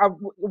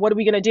 what are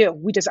we going to do?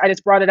 I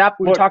just brought it up.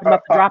 We were talking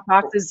about the drop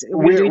boxes.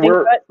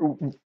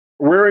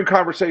 We're in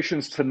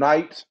conversations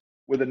tonight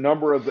with a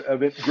number of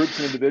groups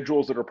and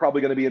individuals that are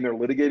probably going to be in there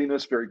litigating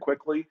this very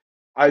quickly.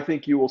 I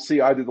think you will see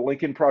either the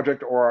Lincoln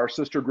Project or our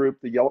sister group,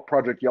 the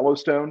Project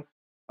Yellowstone,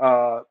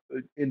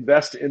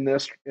 invest in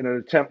this in an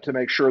attempt to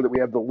make sure that we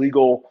have the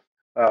legal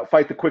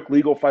fight, the quick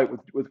legal fight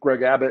with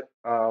Greg Abbott.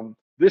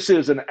 This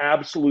is an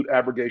absolute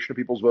abrogation of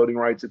people's voting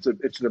rights. It's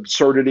an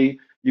absurdity.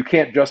 You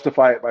can't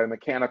justify it by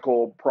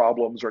mechanical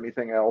problems or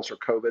anything else or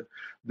COVID.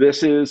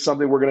 This is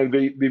something we're going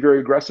to be very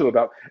aggressive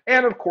about.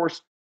 And of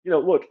course,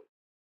 look,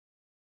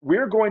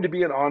 we're going to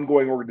be an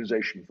ongoing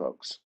organization,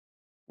 folks.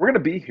 We're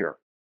going to be here.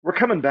 We're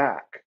coming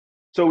back.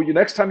 So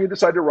next time you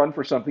decide to run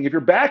for something, if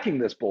you're backing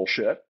this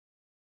bullshit,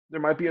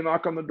 there might be a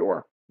knock on the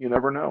door. You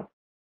never know.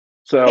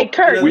 So, hey,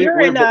 Kurt,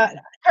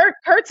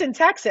 Kurt's in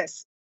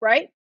Texas,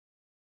 right?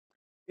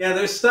 Yeah,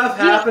 there's stuff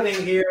happening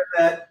here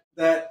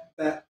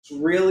that's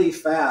really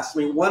fast. I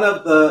mean,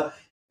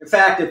 in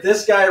fact, if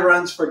this guy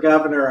runs for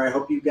governor, I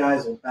hope you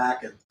guys will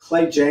back him.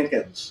 Clay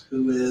Jenkins,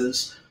 who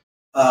is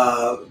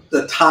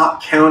the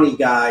top county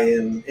guy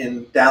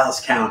in Dallas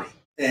County,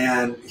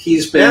 and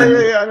he's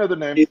been I know the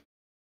name.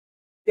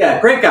 Yeah,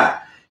 great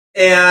guy.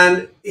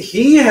 And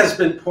he has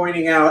been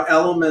pointing out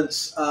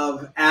elements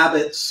of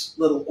Abbott's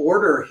little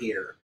order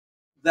here,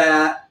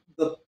 that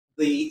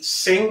the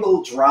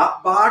single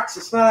drop box,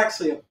 it's not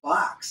actually a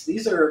box.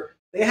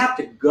 They have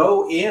to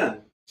go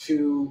in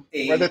to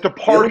a... Right, they have to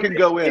park and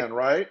go in,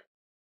 right?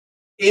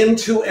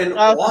 Into an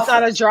office. It's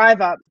not a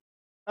drive up.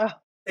 Oh.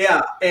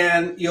 Yeah,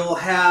 and you'll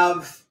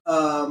have,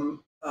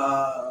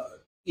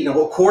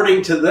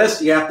 according to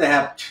this, you have to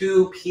have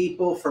 2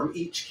 people from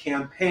each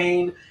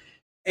campaign.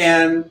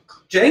 And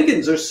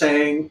Jenkins is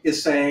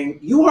saying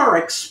you are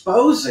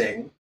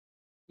exposing,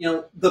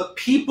 the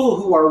people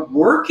who are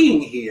working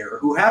here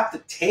who have to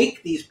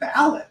take these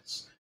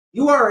ballots.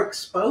 You are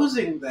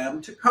exposing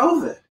them to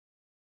COVID,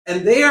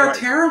 and they are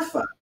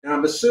terrified. Now,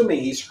 I'm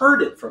assuming he's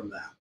heard it from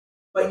them,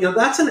 but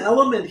that's an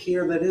element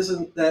here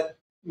that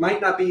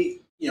might not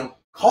be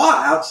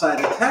caught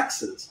outside of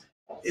Texas.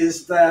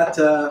 Is that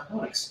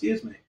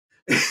excuse me?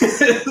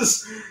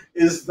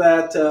 is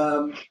that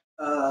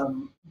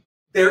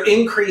they're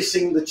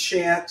increasing the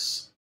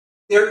chance,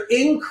 they're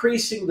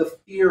increasing the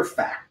fear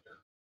factor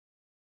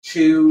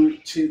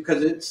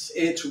because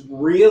it's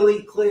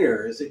really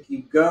clear is if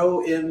you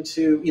go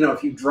into,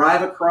 if you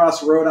drive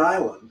across Rhode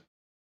Island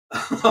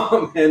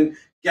and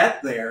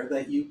get there,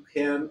 that you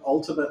can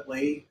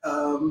ultimately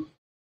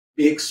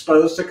be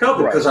exposed to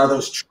COVID. Because are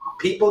those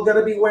people going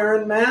to be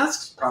wearing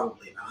masks?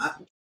 Probably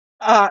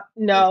not.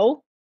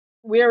 No,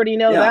 we already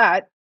know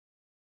that.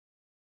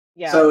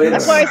 Yeah, so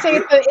that's why I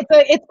say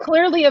it's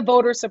clearly a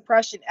voter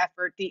suppression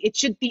effort.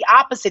 The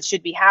opposite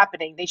should be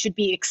happening. They should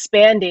be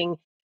expanding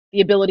the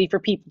ability for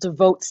people to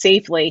vote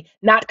safely,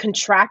 not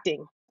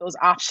contracting those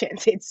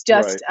options. It's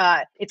just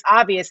it's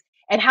obvious.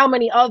 And how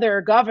many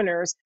other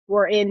governors who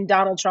are in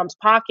Donald Trump's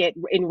pocket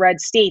in red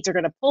states are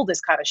going to pull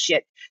this kind of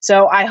shit?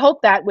 So I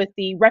hope that with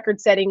the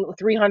record-setting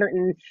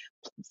 $360,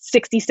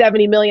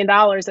 $70 million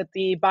that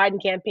the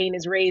Biden campaign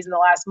has raised in the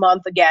last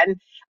month again,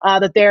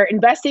 that they're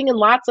investing in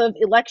lots of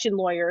election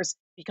lawyers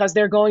because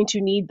they're going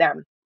to need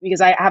them.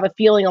 Because I have a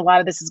feeling a lot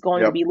of this is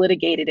going to be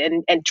litigated,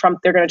 and Trump,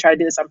 they're going to try to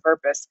do this on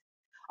purpose.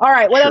 All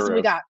right, what else have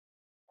we got?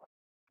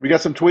 We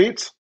got some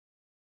tweets.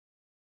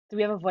 Do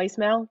we have a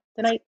voicemail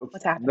tonight?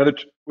 What's happening?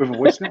 We have a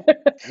voicemail?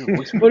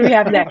 What do we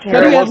have next?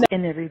 What do we have next?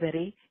 And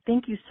everybody,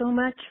 thank you so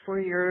much for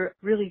your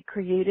really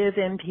creative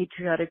and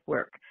patriotic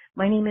work.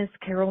 My name is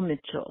Carol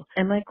Mitchell,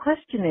 and my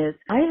question is,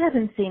 I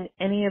haven't seen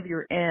any of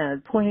your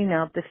ads pointing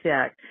out the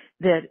fact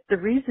that the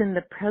reason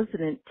the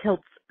president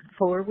tilts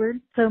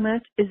forward so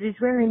much is he's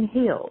wearing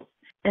heels,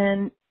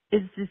 and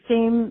it's the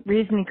same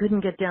reason he couldn't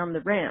get down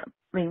the ramp.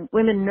 I mean,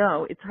 women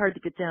know it's hard to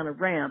get down a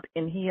ramp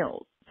in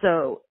heels.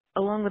 So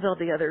along with all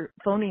the other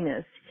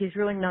phoniness, he's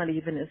really not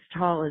even as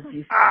tall as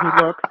he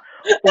looks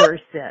or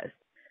says.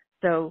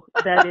 So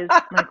that is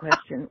my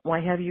question.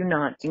 Why have you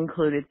not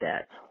included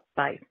that?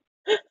 Bye.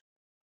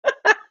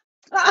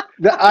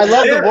 I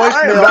love the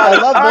voicemail.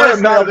 I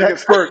am not an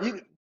expert.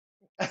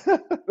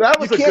 That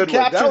was a good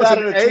one. That was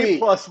an A+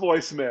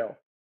 voicemail.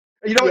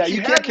 You know,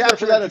 you can't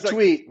capture that in a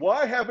tweet.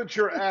 Why haven't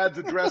your ads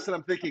addressed? And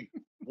I'm thinking,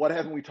 what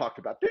haven't we talked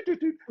about?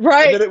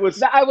 Right. And then it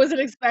was, I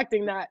wasn't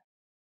expecting that.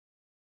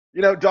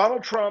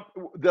 Donald Trump,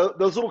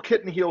 those little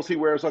kitten heels he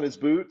wears on his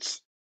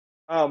boots.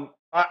 When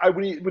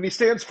he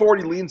stands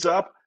forward, he leans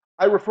up.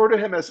 I refer to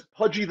him as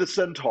Pudgy the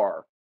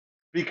Centaur.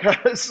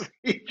 because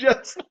he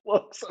just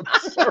looks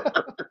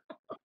absurd.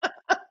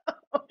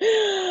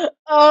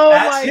 Oh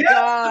That's my him.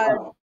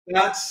 God.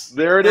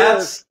 There it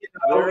That's is. you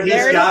know, There it he's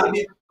is. got to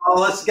be the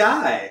tallest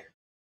guy,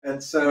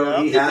 and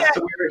so he has to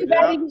wear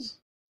it.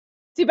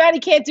 Too bad he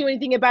can't do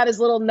anything about his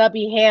little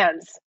nubby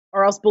hands,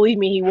 or else believe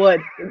me, he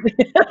would.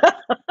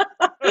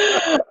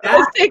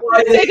 That's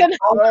why they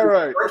called him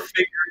right.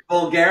 short-fingered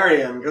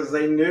Bulgarian, because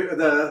they knew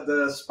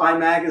the Spy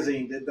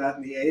magazine did that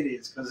in the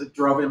 '80s because it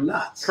drove him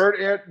nuts.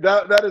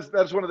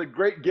 That's one of the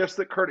great gifts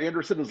that Kurt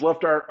Anderson has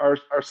left our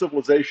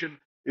civilization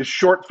is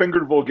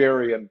short-fingered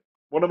Bulgarian.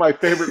 One of my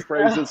favorite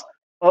phrases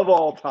of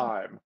all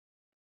time.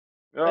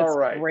 All That's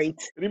right. great.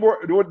 Any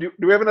more? Do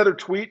we have another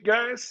tweet,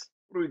 guys?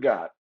 What do we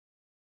got?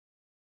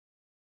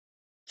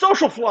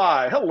 Social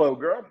Fly. Hello,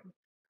 girl.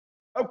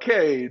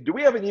 Okay. Do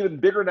we have an even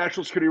bigger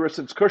national security risk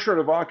since Kushner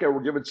and Ivanka were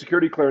given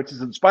security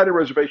clearances in spite of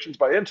reservations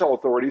by intel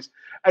authorities,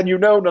 and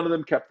none of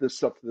them kept this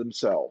stuff to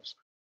themselves?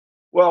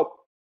 Well,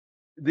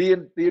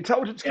 the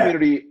intelligence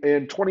community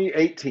in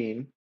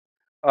 2018,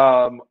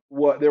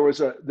 there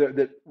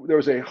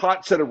was a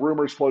hot set of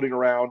rumors floating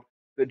around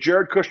that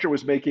Jared Kushner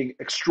was making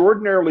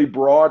extraordinarily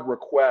broad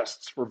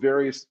requests for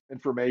various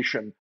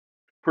information,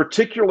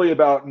 particularly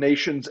about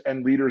nations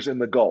and leaders in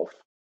the Gulf,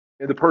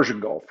 in the Persian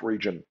Gulf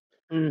region.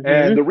 Mm-hmm.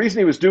 And the reason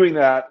he was doing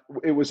that,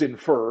 it was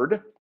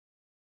inferred,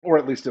 or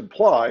at least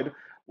implied,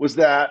 was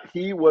that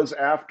he was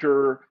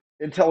after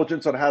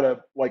intelligence on how to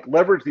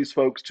leverage these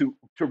folks to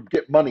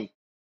get money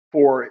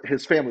for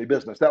his family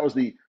business. That was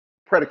the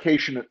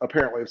predication,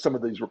 apparently, of some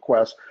of these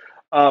requests.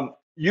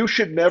 You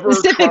should never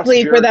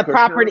specifically trust for the Jared Kushner.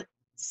 property,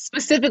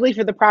 specifically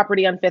for the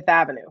property on Fifth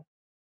Avenue.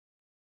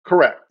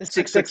 Correct. The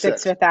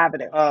 666 Fifth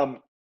Avenue.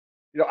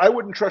 I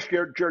wouldn't trust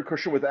Jared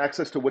Kushner with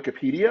access to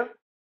Wikipedia.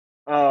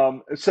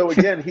 So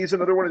again, he's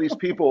another one of these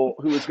people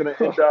who is going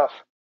to end up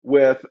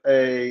with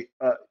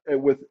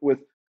with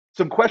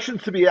some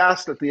questions to be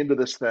asked at the end of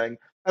this thing.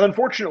 And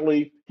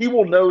unfortunately, he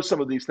will know some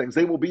of these things.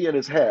 They will be in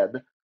his head.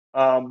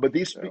 But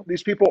these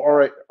people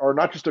are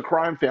not just a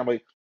crime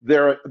family.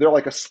 They're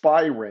like a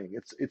spy ring.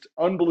 It's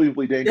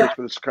unbelievably dangerous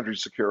for this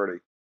country's security.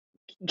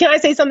 Can I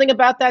say something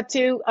about that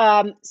too?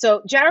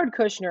 So Jared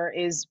Kushner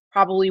is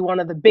probably one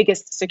of the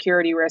biggest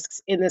security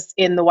risks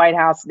in the White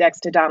House,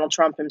 next to Donald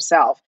Trump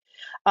himself.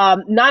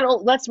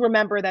 Let's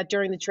remember that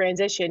during the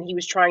transition, he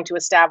was trying to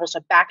establish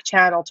a back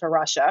channel to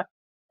Russia,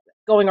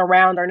 going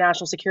around our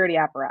national security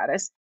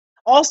apparatus.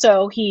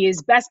 Also, he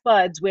is best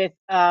buds with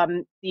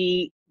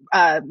the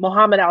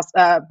Mohammed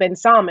bin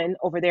Salman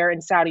over there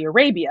in Saudi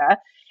Arabia,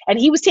 and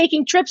he was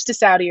taking trips to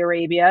Saudi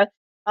Arabia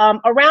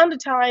around the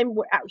time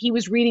where he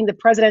was reading the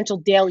Presidential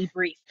Daily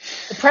Brief.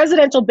 The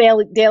Presidential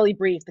Daily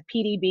Brief, the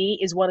PDB,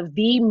 is one of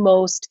the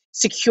most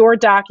secure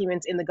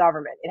documents in the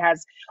government. It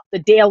has the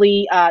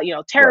daily,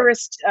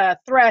 terrorist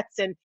threats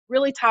and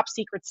really top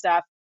secret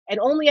stuff, and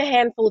only a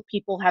handful of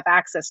people have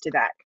access to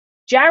that.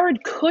 Jared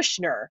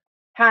Kushner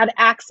had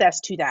access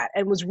to that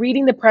and was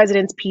reading the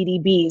president's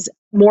PDBs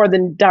more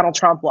than Donald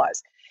Trump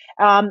was.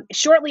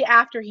 Shortly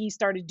after he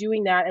started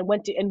doing that and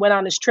went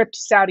on his trip to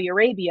Saudi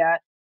Arabia,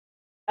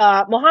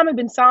 Mohammed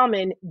bin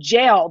Salman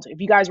jailed, if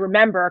you guys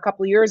remember, a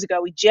couple of years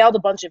ago, he jailed a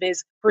bunch of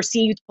his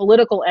perceived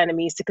political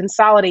enemies to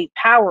consolidate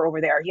power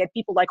over there. He had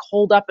people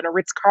holed up in a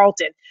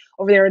Ritz-Carlton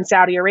over there in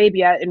Saudi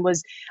Arabia and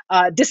was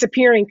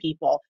disappearing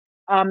people.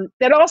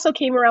 That also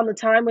came around the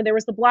time when there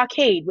was the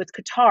blockade with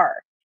Qatar.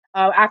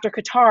 After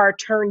Qatar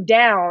turned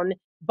down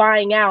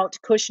buying out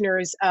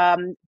Kushner's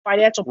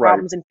financial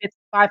problems in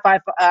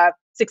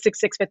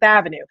 666 Fifth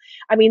Avenue.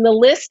 I mean, the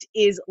list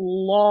is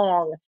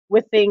long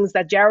with things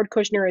that Jared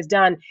Kushner has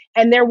done.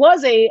 And there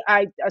was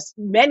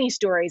many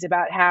stories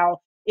about how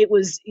it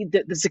was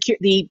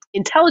the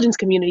intelligence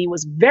community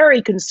was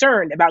very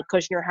concerned about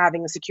Kushner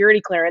having a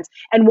security clearance.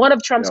 And one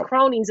of Trump's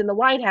cronies in the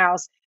White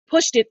House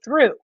pushed it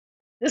through.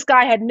 This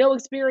guy had no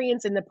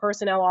experience in the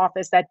personnel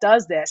office that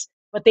does this,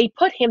 but they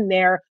put him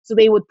there so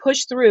they would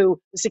push through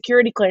the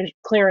security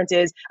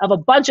clearances of a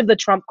bunch of the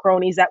Trump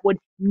cronies that would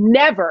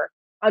never,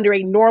 under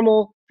a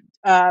normal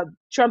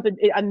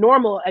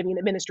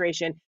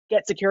administration,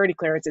 get security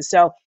clearances.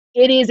 So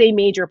it is a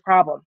major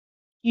problem.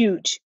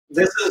 Huge.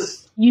 This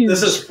is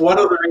one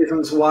of the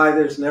reasons why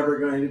there's never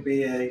going to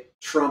be a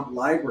Trump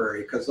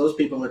library, because those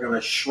people are going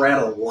to shred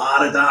a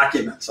lot of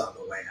documents on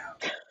the way out.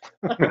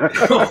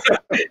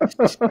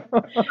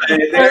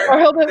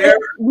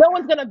 No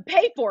one's going to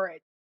pay for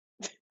it.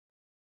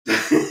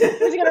 Who's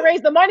he going to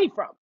raise the money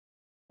from?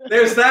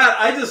 There's that.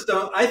 I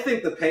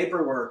think the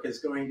paperwork is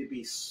going to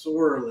be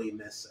sorely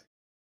missing.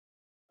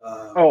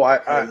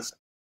 I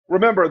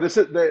remember this.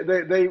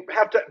 They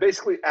have to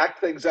basically act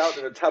things out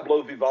in a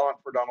tableau vivant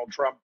for Donald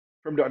Trump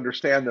for him to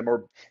understand them,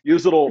 or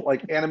use little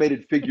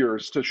animated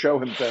figures to show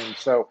him things.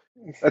 So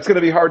that's going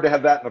to be hard to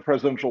have that in the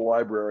presidential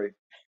library.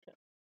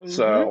 Mm-hmm.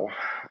 So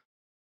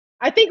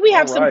I think we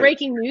have some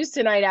breaking news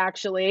tonight,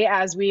 actually,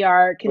 as we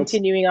are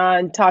continuing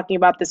on talking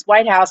about this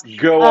White House.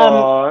 Go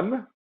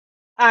on.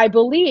 I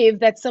believe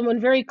that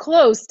someone very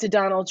close to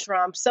Donald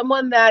Trump,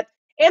 someone that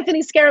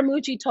Anthony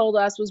Scaramucci told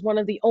us was one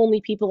of the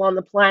only people on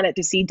the planet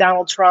to see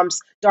Donald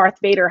Trump's Darth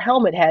Vader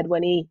helmet head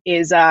when he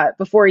is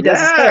before he does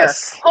his hair.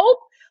 Yes.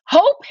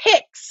 Hope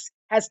Hicks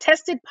has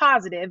tested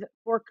positive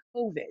for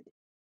COVID.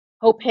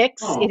 Hope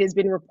Hicks, it has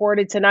been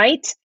reported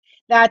tonight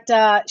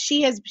that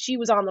she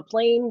was on the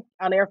plane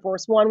on Air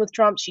Force One with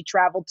Trump. She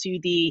traveled to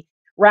the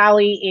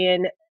rally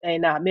in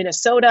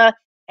Minnesota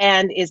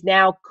and is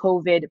now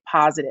COVID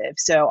positive.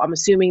 So I'm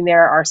assuming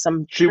there are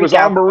some She was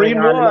on Marine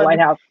going on in the White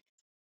One. House.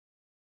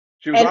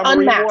 She was And on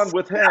Marine unmasked. One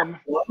with him.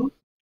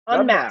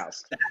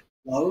 Unmasked.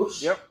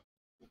 Close. Yep.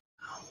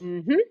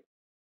 Mm-hmm.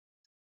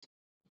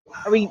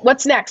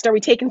 What's next? Are we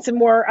taking some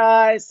more?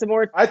 I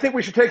think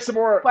we should take some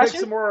more. Questions?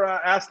 Take some more.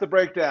 Ask the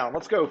breakdown.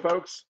 Let's go,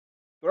 folks.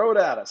 Throw it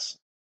at us.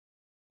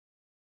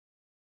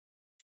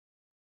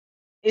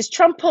 Is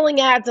Trump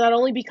pulling ads not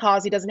only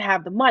because he doesn't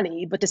have the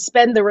money, but to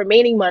spend the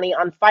remaining money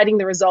on fighting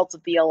the results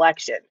of the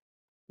election?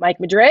 Mike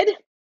Madrid?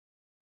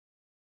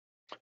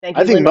 Thank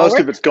you, I think Lynn most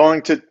Ulrich. of it's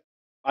going to.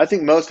 I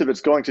think most of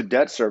it's going to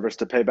debt service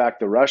to pay back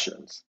the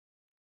Russians.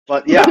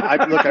 But yeah,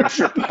 I'm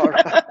sure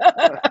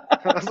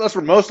that's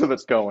where most of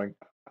it's going.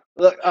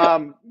 Look,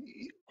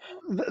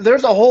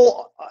 there's a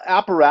whole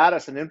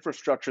apparatus and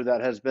infrastructure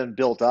that has been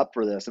built up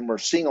for this, and we're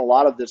seeing a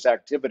lot of this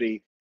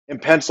activity in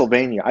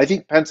Pennsylvania. I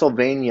think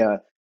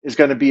Pennsylvania is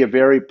going to be a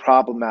very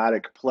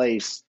problematic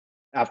place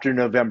after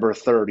November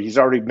 3rd. He's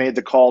already made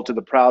the call to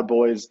the Proud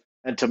Boys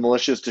and to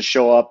militias to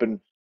show up and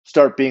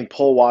start being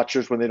poll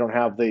watchers when they don't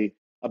have the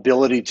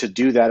ability to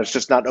do that. It's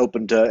just not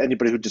open to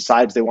anybody who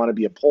decides they want to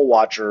be a poll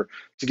watcher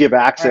to give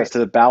access to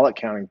the ballot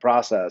counting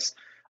process.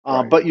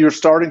 But you're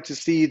starting to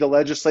see the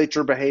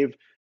legislature behave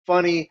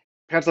funny.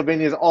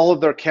 Pennsylvania's, all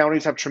of their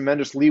counties have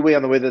tremendous leeway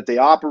on the way that they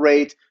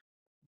operate.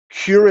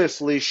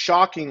 Curiously,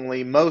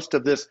 shockingly, most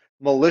of this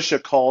militia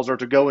calls are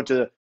to go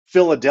into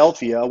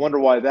Philadelphia. I wonder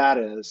why that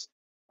is.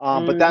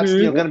 But that's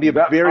going to be a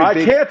very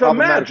big can't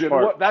problematic imagine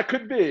part. what that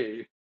could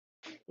be.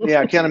 Yeah,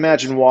 I can't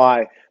imagine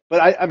why.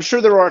 But I'm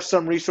sure there are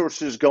some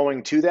resources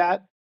going to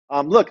that.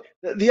 Look,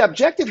 the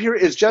objective here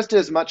is just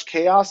as much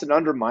chaos and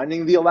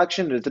undermining the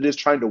election as it is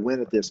trying to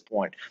win at this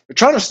point. They're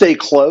trying to stay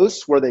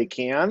close where they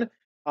can.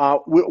 I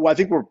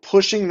think we're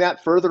pushing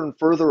that further and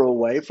further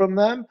away from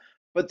them.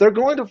 But they're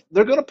going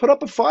to put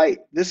up a fight.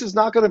 This is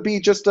not going to be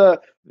just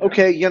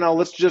okay,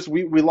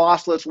 we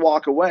lost, let's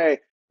walk away.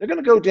 They're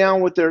going to go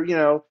down with their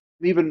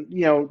even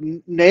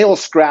nail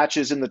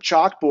scratches in the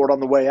chalkboard on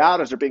the way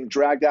out as they're being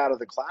dragged out of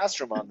the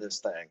classroom on this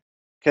thing.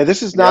 Okay,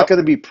 this is not going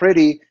to be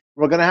pretty.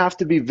 We're going to have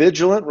to be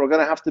vigilant. We're going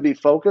to have to be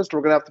focused.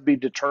 We're going to have to be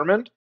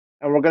determined.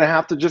 And we're going to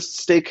have to just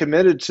stay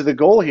committed to the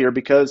goal here,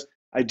 because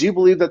I do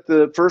believe that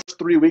the first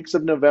 3 weeks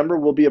of November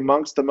will be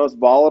amongst the most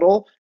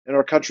volatile in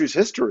our country's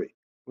history.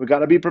 We've got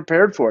to be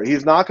prepared for it.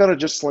 He's not going to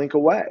just slink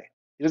away.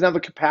 He doesn't have the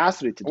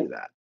capacity to do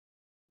that.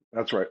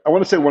 That's right. I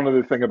want to say one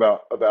other thing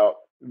about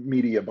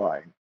media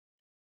buying.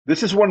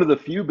 This is one of the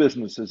few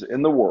businesses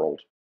in the world.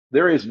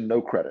 There is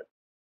no credit.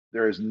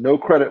 There is no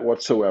credit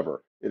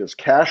whatsoever. It is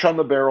cash on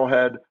the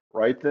barrelhead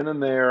right then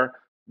and there,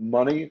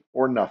 money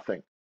or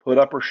nothing, put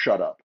up or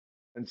shut up.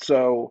 And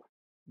so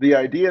the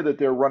idea that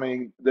they're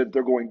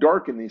going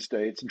dark in these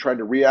states and trying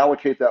to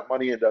reallocate that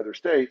money into other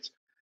states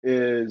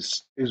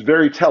is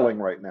very telling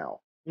right now.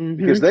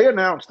 Because they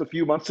announced a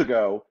few months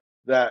ago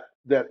that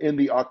in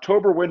the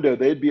October window,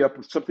 they'd be up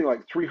with something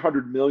like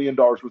 $300 million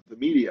worth of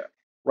media.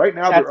 Right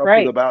now, they're up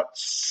with about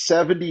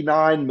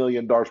 $79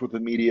 million worth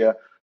of media,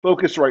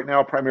 focused right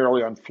now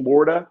primarily on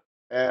Florida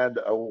and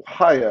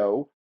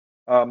Ohio.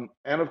 And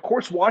of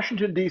course,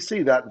 Washington,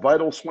 D.C., that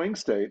vital swing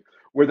state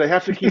where they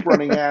have to keep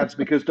running ads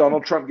because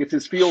Donald Trump gets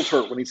his feels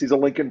hurt when he sees a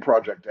Lincoln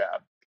Project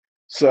ad.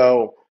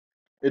 So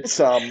it's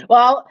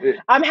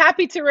I'm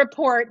happy to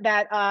report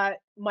that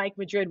Mike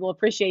Madrid will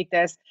appreciate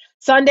this.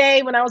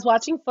 Sunday, when I was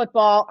watching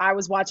football, I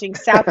was watching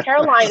South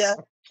Carolina,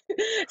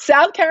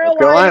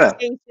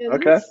 stations.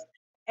 Okay.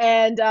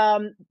 And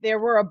there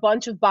were a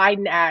bunch of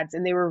Biden ads,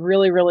 and they were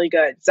really, really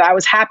good. So I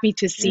was happy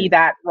to see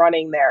that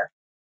running there.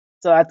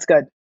 So that's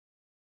good.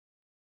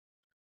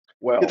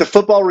 Well, get the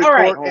football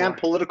report and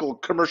political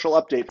commercial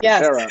update from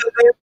Sarah.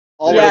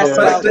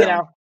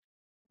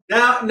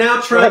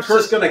 Now Trump's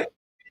just going to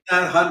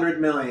that 100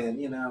 million.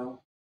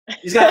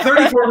 He's got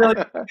 34 million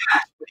cash,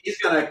 but he's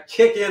going to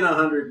kick in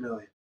 100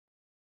 million.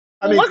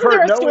 I mean, wasn't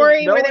there a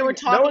story where they were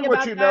talking about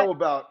what you that? know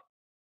about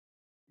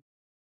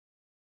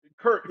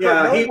Kurt,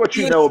 knowing what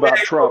you know about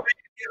Trump.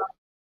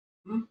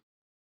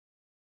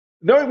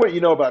 Knowing what you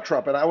know about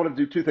Trump, and I want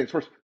to do two things.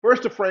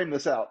 First, to frame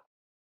this out.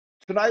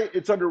 Tonight,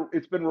 it's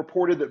been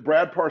reported that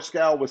Brad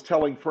Parscale was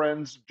telling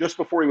friends just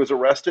before he was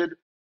arrested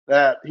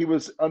that he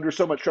was under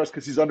so much stress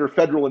because he's under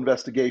federal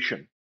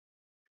investigation.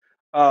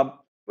 But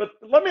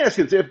let me ask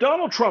you this: if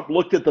Donald Trump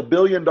looked at the $1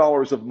 billion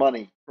of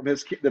money from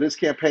that his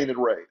campaign had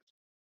raised,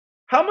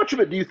 how much of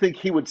it do you think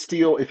he would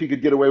steal if he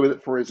could get away with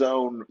it for his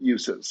own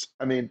uses?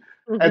 I mean,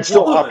 and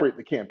still operate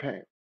the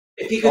campaign.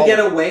 If he could get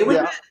away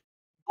with it,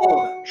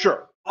 all of it.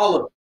 Sure, all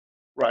of it.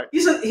 Right.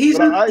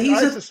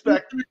 I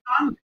suspect.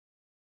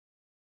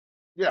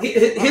 Yeah,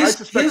 I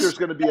suspect there's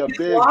going to be a big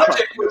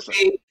chunk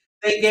missing.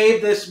 they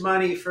gave this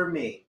money for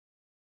me,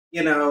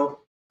 you know.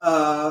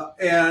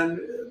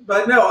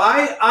 But no,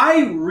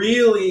 I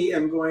really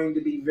am going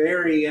to be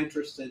very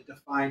interested to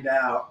find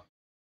out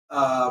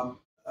how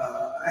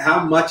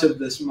much of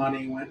this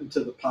money went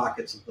into the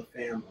pockets of the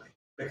family,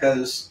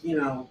 because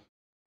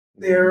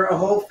they're a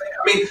whole family.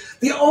 I mean,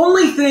 the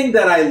only thing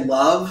that I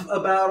love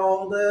about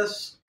all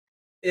this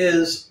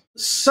is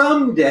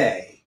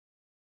someday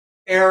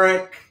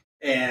Eric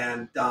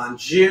and Don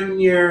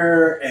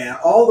Jr. and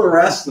all the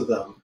rest of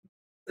them,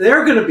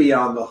 they're going to be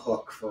on the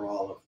hook for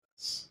all of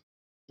this.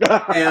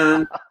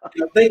 And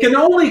they can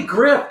only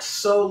grift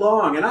so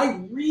long. And I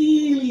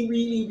really,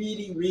 really,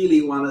 really,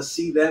 really want to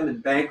see them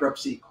in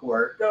bankruptcy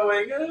court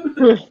going,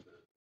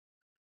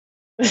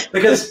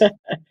 because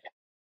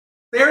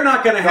they're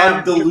not going to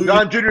have delusion.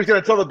 Don Jr. is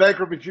going to tell the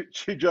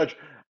bankruptcy judge,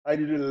 I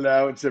need an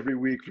allowance every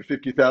week for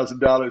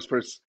 $50,000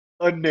 for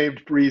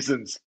unnamed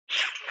reasons.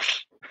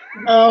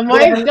 Oh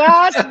my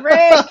gosh,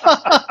 Rick!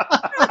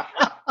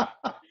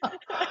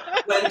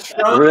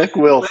 Rick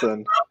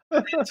Wilson.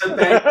 When Trump went into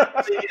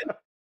bankruptcy in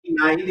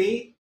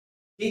 1990,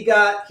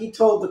 he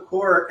told the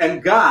court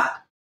and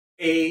got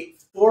a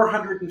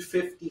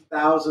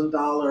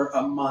 $450,000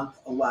 a month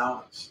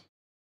allowance.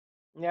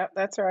 Yep,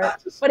 that's right.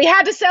 But he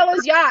had to sell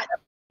his yacht.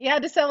 He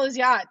had to sell his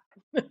yacht.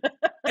 And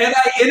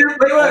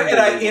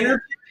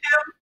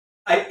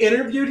I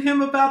interviewed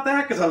him about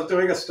that because I was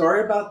doing a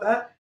story about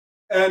that,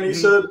 and he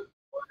said,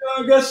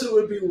 "I guess it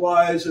would be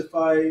wise if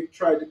I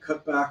tried to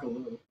cut back a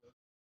little bit."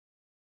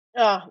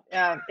 Oh,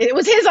 yeah. It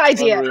was his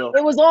idea. Unreal.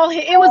 It was all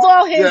his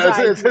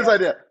idea. It's his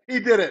idea.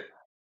 He did it.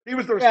 He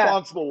was the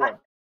responsible one.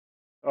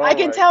 I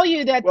can tell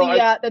you that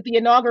that the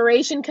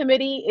inauguration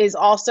committee is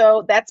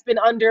also, that's been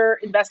under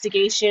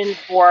investigation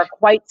for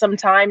quite some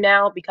time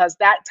now, because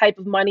that type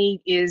of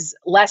money is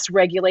less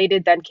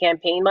regulated than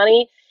campaign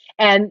money.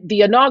 And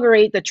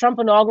the Trump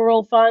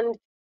inaugural fund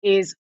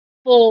is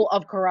full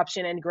of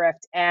corruption and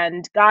grift,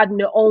 and God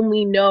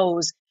only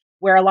knows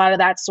where a lot of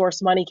that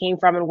source money came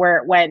from and where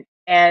it went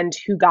and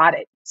who got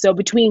it. So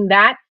between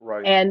that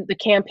and the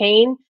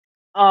campaign,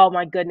 oh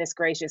my goodness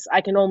gracious,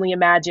 I can only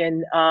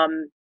imagine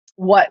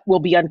what will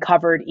be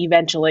uncovered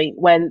eventually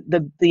when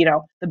the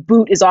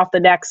boot is off the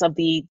necks of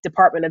the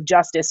Department of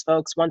Justice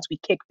folks once we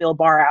kick Bill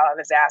Barr out on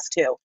his ass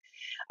too.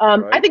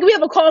 I think we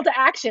have a call to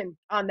action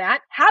on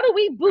that. How do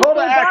we boot Bill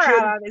Barr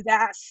out on his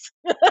ass?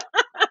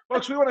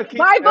 Folks, we want to keep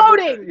by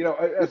voting.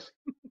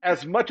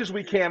 As much as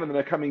we can in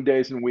the coming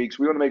days and weeks.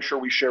 We want to make sure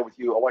we share with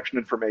you election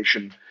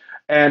information.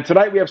 And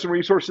tonight we have some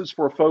resources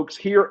for folks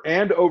here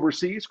and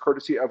overseas,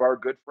 courtesy of our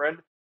good friend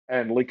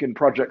and Lincoln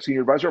Project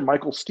Senior Advisor,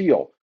 Michael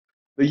Steele.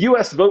 The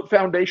U.S. Vote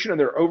Foundation and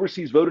their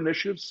overseas vote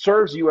initiative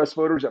serves U.S.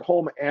 voters at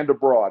home and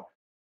abroad.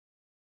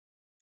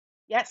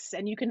 Yes,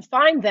 and you can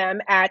find them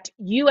at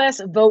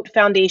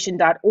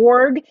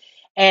usvotefoundation.org,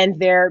 and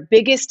their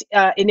biggest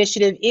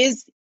initiative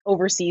is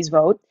Overseas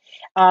Vote.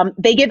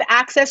 They give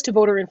access to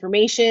voter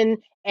information,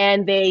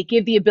 and they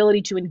give the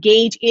ability to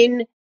engage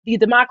in the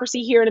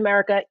democracy here in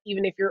America,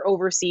 even if you're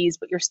overseas,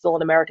 but you're still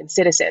an American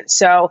citizen.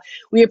 So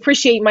we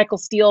appreciate Michael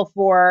Steele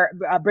for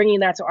bringing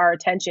that to our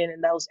attention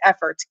and those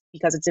efforts,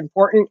 because it's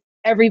important.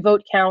 Every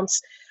vote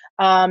counts.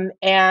 And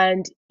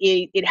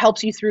it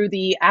helps you through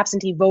the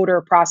absentee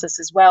voter process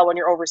as well. When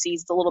you're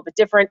overseas, it's a little bit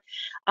different.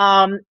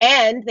 And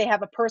they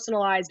have a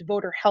personalized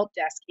voter help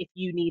desk if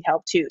you need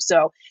help too.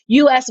 So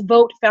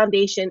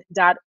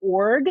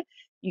usvotefoundation.org.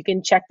 You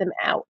can check them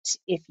out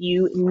if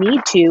you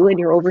need to and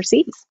you're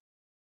overseas.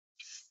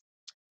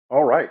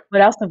 All right.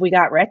 What else have we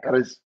got, Rick?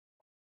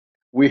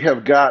 We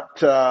have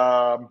got,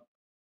 we're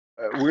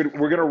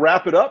going to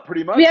wrap it up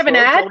pretty much. We have an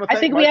ad? I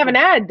think we have an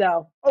ad,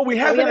 though. Oh, we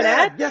have an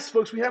ad? Yes,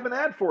 folks, we have an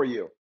ad for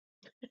you.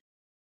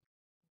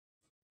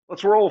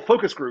 Let's roll a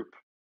focus group.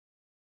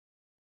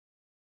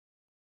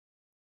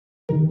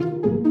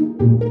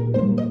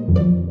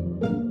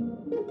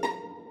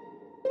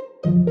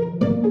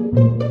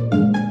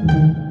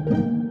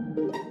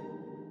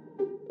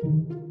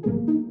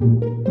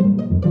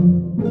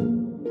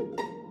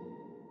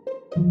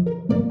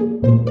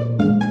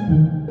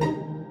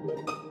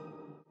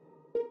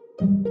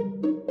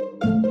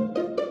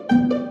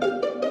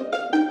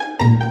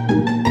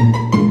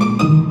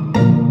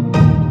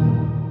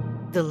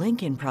 The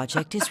Lincoln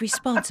Project is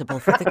responsible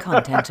for the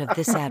content of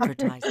this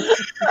advertisement.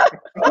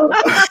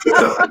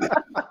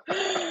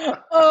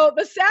 Oh,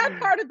 the sad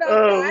part about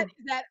that is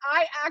that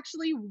I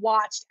actually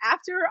watched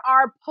after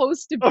our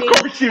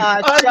post-debate show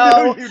on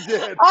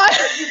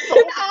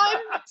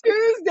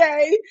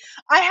Tuesday.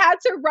 I had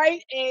to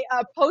write a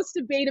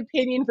post-debate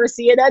opinion for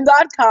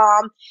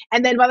CNN.com,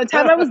 and then by the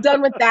time I was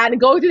done with that and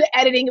going through the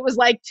editing, it was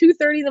like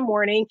 2:30 in the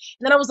morning.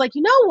 And then I was like,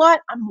 you know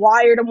what? I'm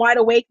wired. I'm wide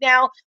awake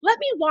now. Let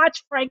me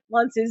watch Frank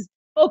Luntz's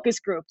focus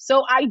group.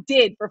 So I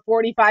did for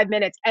 45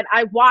 minutes, and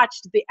I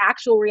watched the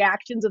actual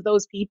reactions of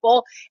those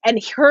people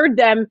and heard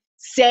them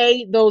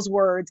say those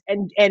words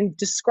and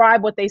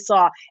describe what they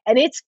saw. And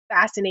it's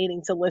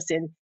fascinating to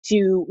listen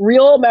to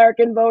real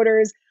American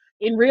voters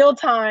in real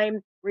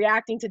time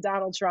reacting to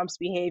Donald Trump's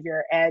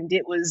behavior. And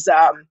it was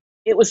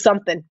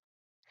something.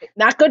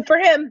 Not good for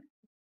him.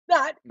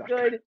 not Not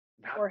good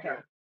Not for good.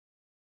 him.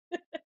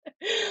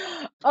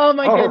 Oh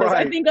my All goodness. I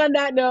right. think on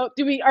that note,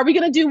 are we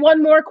going to do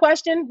one more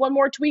question, one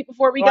more tweet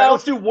before we All right, go?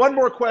 let's do one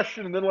more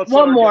question, and then let's let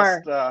One our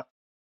more. guest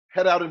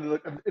head out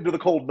into the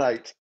cold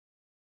night.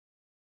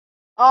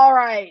 All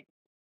right.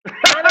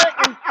 Anna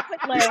and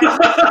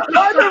Quitland.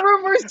 Are the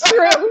rumors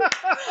true?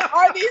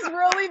 Are these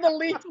really the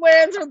leaked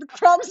plans for the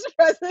Trump's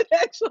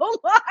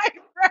presidential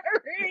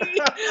library?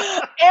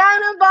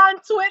 Anna von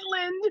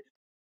Twitland,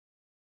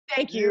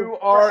 thank you You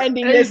for are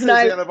ending this aces,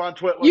 night. Anna von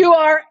Twitland. You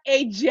are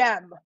a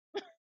gem.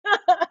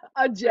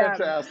 A gem.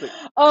 Fantastic.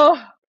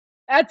 Oh,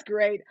 that's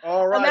great.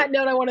 All right. On that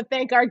note, I want to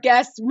thank our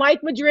guests.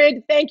 Mike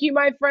Madrid, thank you,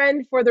 my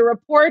friend, for the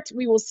report.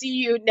 We will see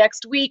you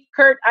next week.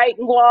 Kurt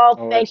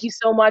Eichenwald, thank you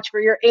so much for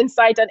your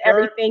insight on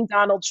everything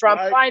Donald Trump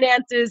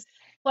finances.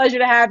 Pleasure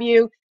to have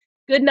you.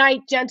 Good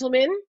night,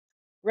 gentlemen.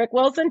 Rick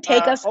Wilson,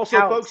 take us Also,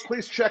 out. folks,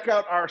 please check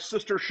out our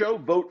sister show,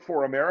 Vote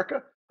for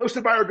America,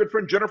 hosted by our good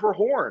friend Jennifer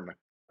Horn,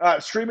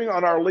 streaming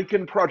on our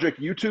Lincoln Project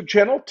YouTube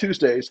channel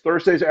Tuesdays,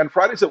 Thursdays, and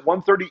Fridays at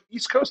 1:30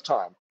 East Coast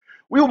time.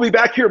 We will be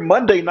back here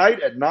Monday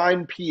night at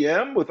 9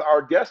 p.m. with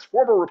our guest,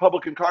 former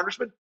Republican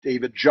Congressman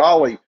David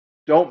Jolly.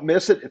 Don't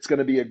miss it. It's going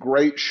to be a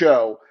great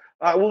show.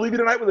 We'll leave you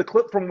tonight with a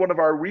clip from one of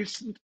our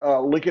recent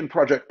Lincoln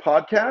Project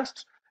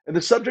podcasts. And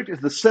the subject is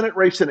the Senate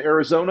race in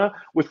Arizona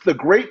with the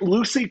great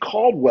Lucy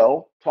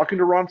Caldwell talking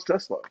to Ron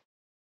Steslow.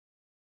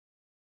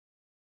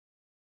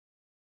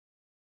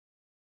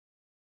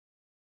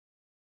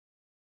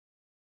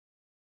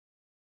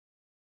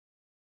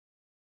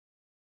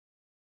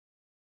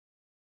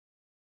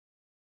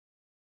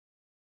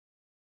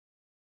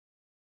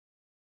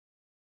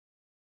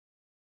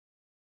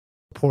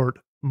 Support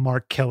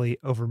Mark Kelly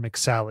over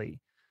McSally.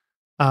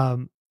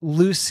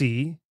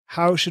 Lucy,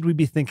 how should we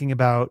be thinking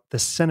about the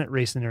Senate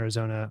race in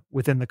Arizona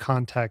within the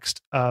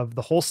context of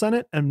the whole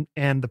Senate and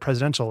the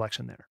presidential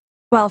election there?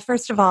 Well,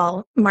 first of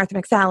all, Martha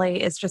McSally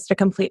is just a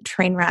complete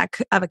train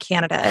wreck of a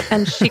candidate,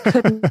 and she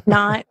could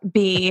not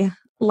be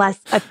less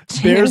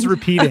attuned. Bears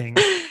repeating.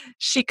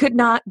 She could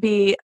not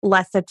be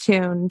less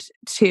attuned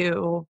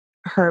to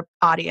her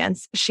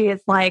audience. She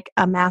is like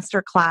a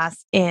master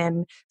class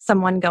in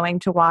someone going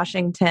to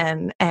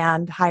Washington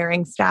and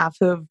hiring staff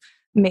who've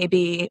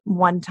maybe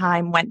one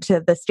time went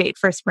to the state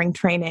for spring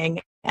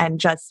training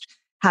and just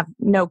have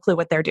no clue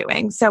what they're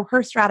doing. So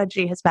her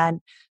strategy has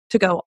been to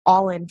go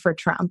all in for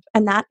Trump.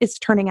 And that is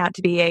turning out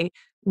to be a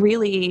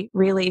really,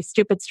 really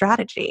stupid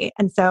strategy.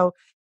 And so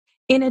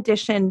in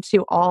addition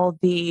to all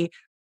the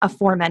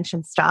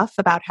aforementioned stuff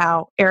about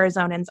how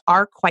Arizonans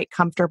are quite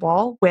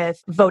comfortable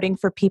with voting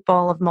for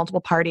people of multiple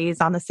parties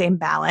on the same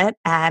ballot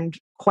and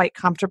quite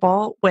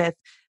comfortable with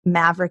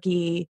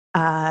mavericky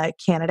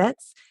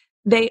candidates,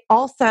 they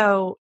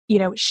also,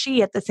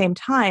 she at the same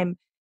time,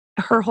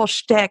 her whole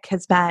shtick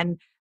has been,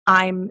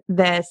 I'm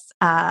this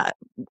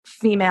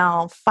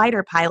female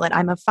fighter pilot.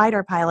 I'm a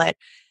fighter pilot.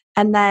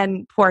 And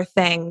then, poor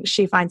thing,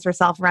 she finds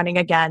herself running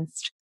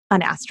against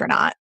an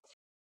astronaut.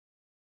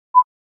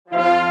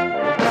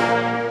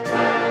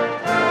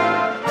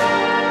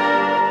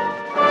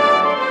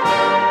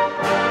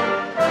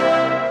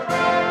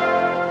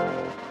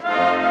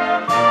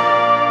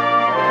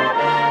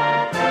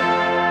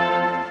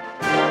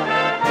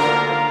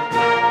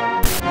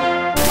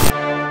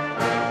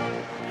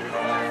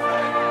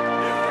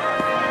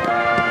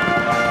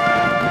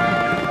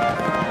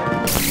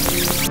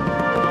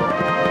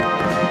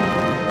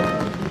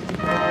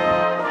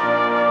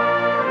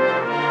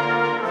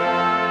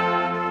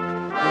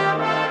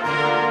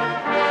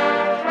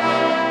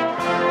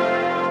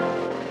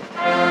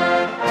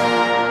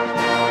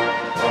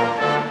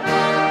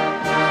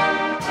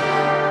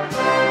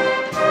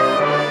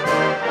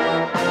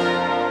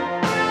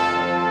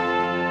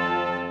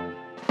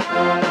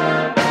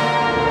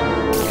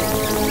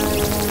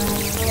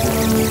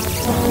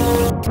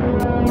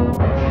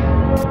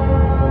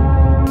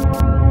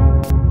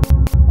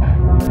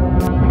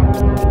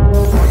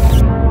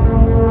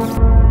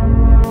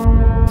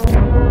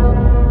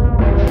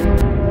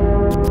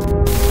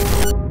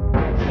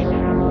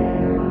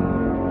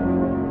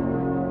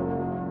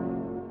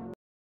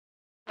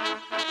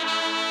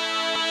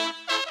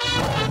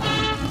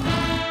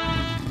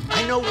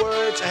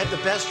 I have the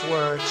best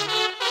words.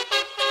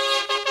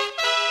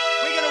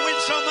 We're going to win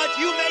so much,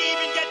 you may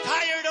even get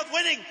tired of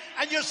winning.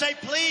 And you'll say,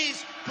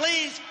 please,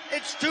 please,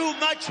 it's too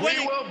much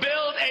winning. We will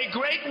build a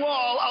great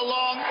wall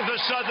along the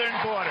southern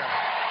border.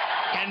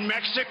 And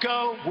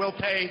Mexico will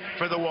pay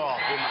for the wall.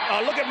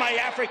 Look at my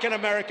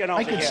African-American over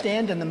I here. could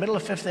stand in the middle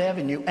of Fifth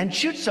Avenue and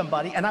shoot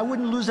somebody, and I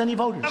wouldn't lose any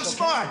voters. I'm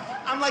smart.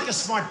 I'm like a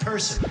smart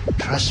person.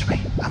 Trust me,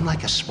 I'm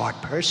like a smart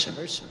person.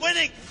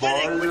 Winning,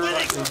 winning,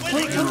 winning,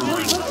 winning,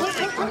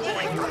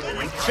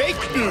 winning.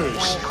 Fake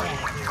news.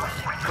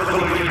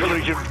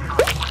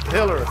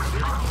 Hillary.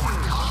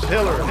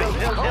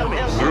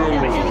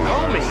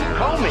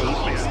 Call me.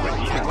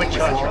 Which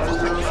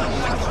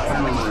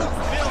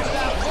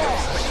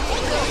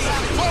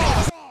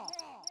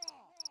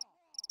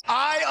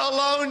I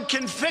alone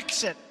can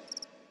fix it.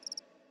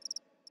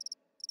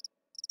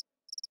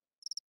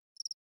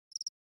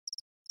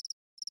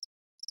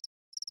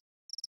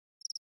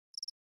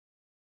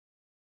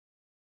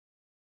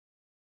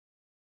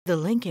 The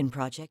Lincoln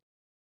Project.